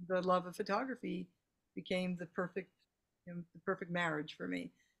the love of photography became the perfect marriage for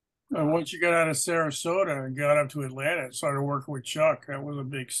me. And once you got out of Sarasota and got up to Atlanta and started working with Chuck, that was a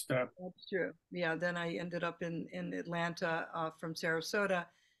big step. That's true. Yeah, then I ended up in Atlanta from Sarasota,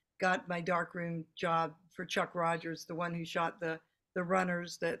 got my darkroom job for Chuck Rogers, the one who shot the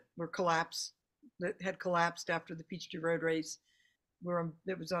runners that had collapsed after the Peachtree Road race.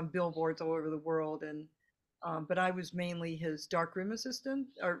 It was on billboards all over the world, and but I was mainly his darkroom assistant,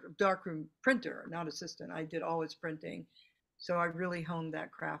 or darkroom printer, not assistant. I did all his printing, so I really honed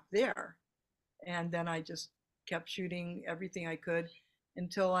that craft there. And then I just kept shooting everything I could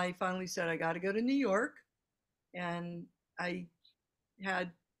until I finally said I got to go to New York, and I had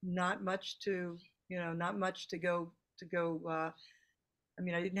not much to go. I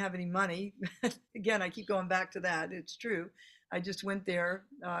mean, I didn't have any money. Again, I keep going back to that. It's true. I just went there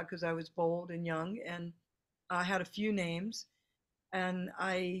because I was bold and young, and I had a few names. And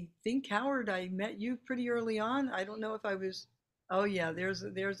I think, Howard, I met you pretty early on. I don't know if I was. Oh yeah, there's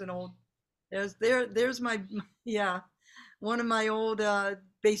an old. There's my yeah, one of my old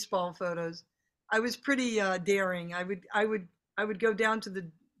baseball photos. I was pretty daring. I would go down to the.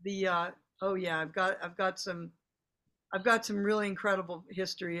 Oh yeah, I've got some really incredible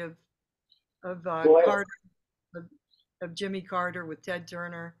history of Carter, of Jimmy Carter with Ted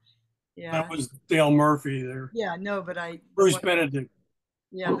Turner. Yeah. That was Dale Murphy there. Yeah, no, but Bruce Benedict.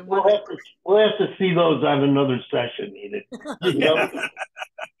 Yeah, the we'll one have to see those on another session, Enid. You know,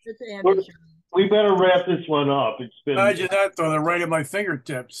 it's Andy. we better wrap this one up. It's been. Imagine that though, they're right at my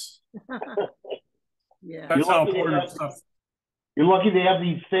fingertips. Yeah. That's how important stuff. You're lucky to have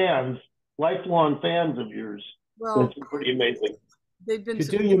these fans, lifelong fans of yours. Well, that's pretty amazing. They've been You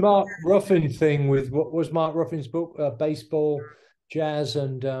do your Mark Ruffin thing with what was Mark Ruffin's book, baseball, jazz,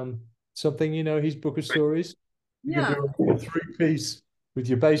 and something. You know, his book of stories. You Yeah. can do a 3-piece with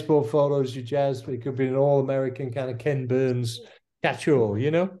your baseball photos, your jazz. It could be an all-American kind of Ken Burns catch-all.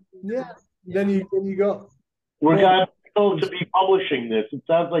 You know. Yeah. Then you got. We're going to be publishing this. It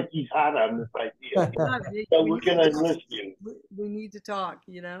sounds like he's hot on this idea. So we're going to enlist you. We need to talk,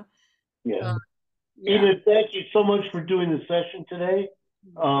 you know? Yeah. Enid, thank you so much for doing the session today.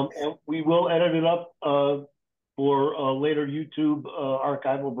 And we will edit it up for a later YouTube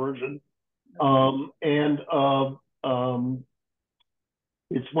archival version.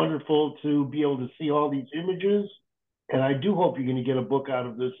 It's wonderful to be able to see all these images. And I do hope you're going to get a book out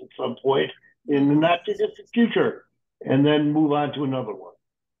of this at some point in the not too distant future, and then move on to another one.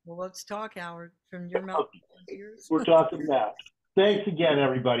 Well, let's talk, Howard, from your mouth. We're talking now. Thanks again,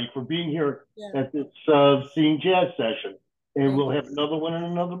 everybody, for being here at this Seeing Jazz session. And we'll have another one in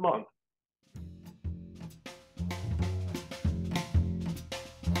another month.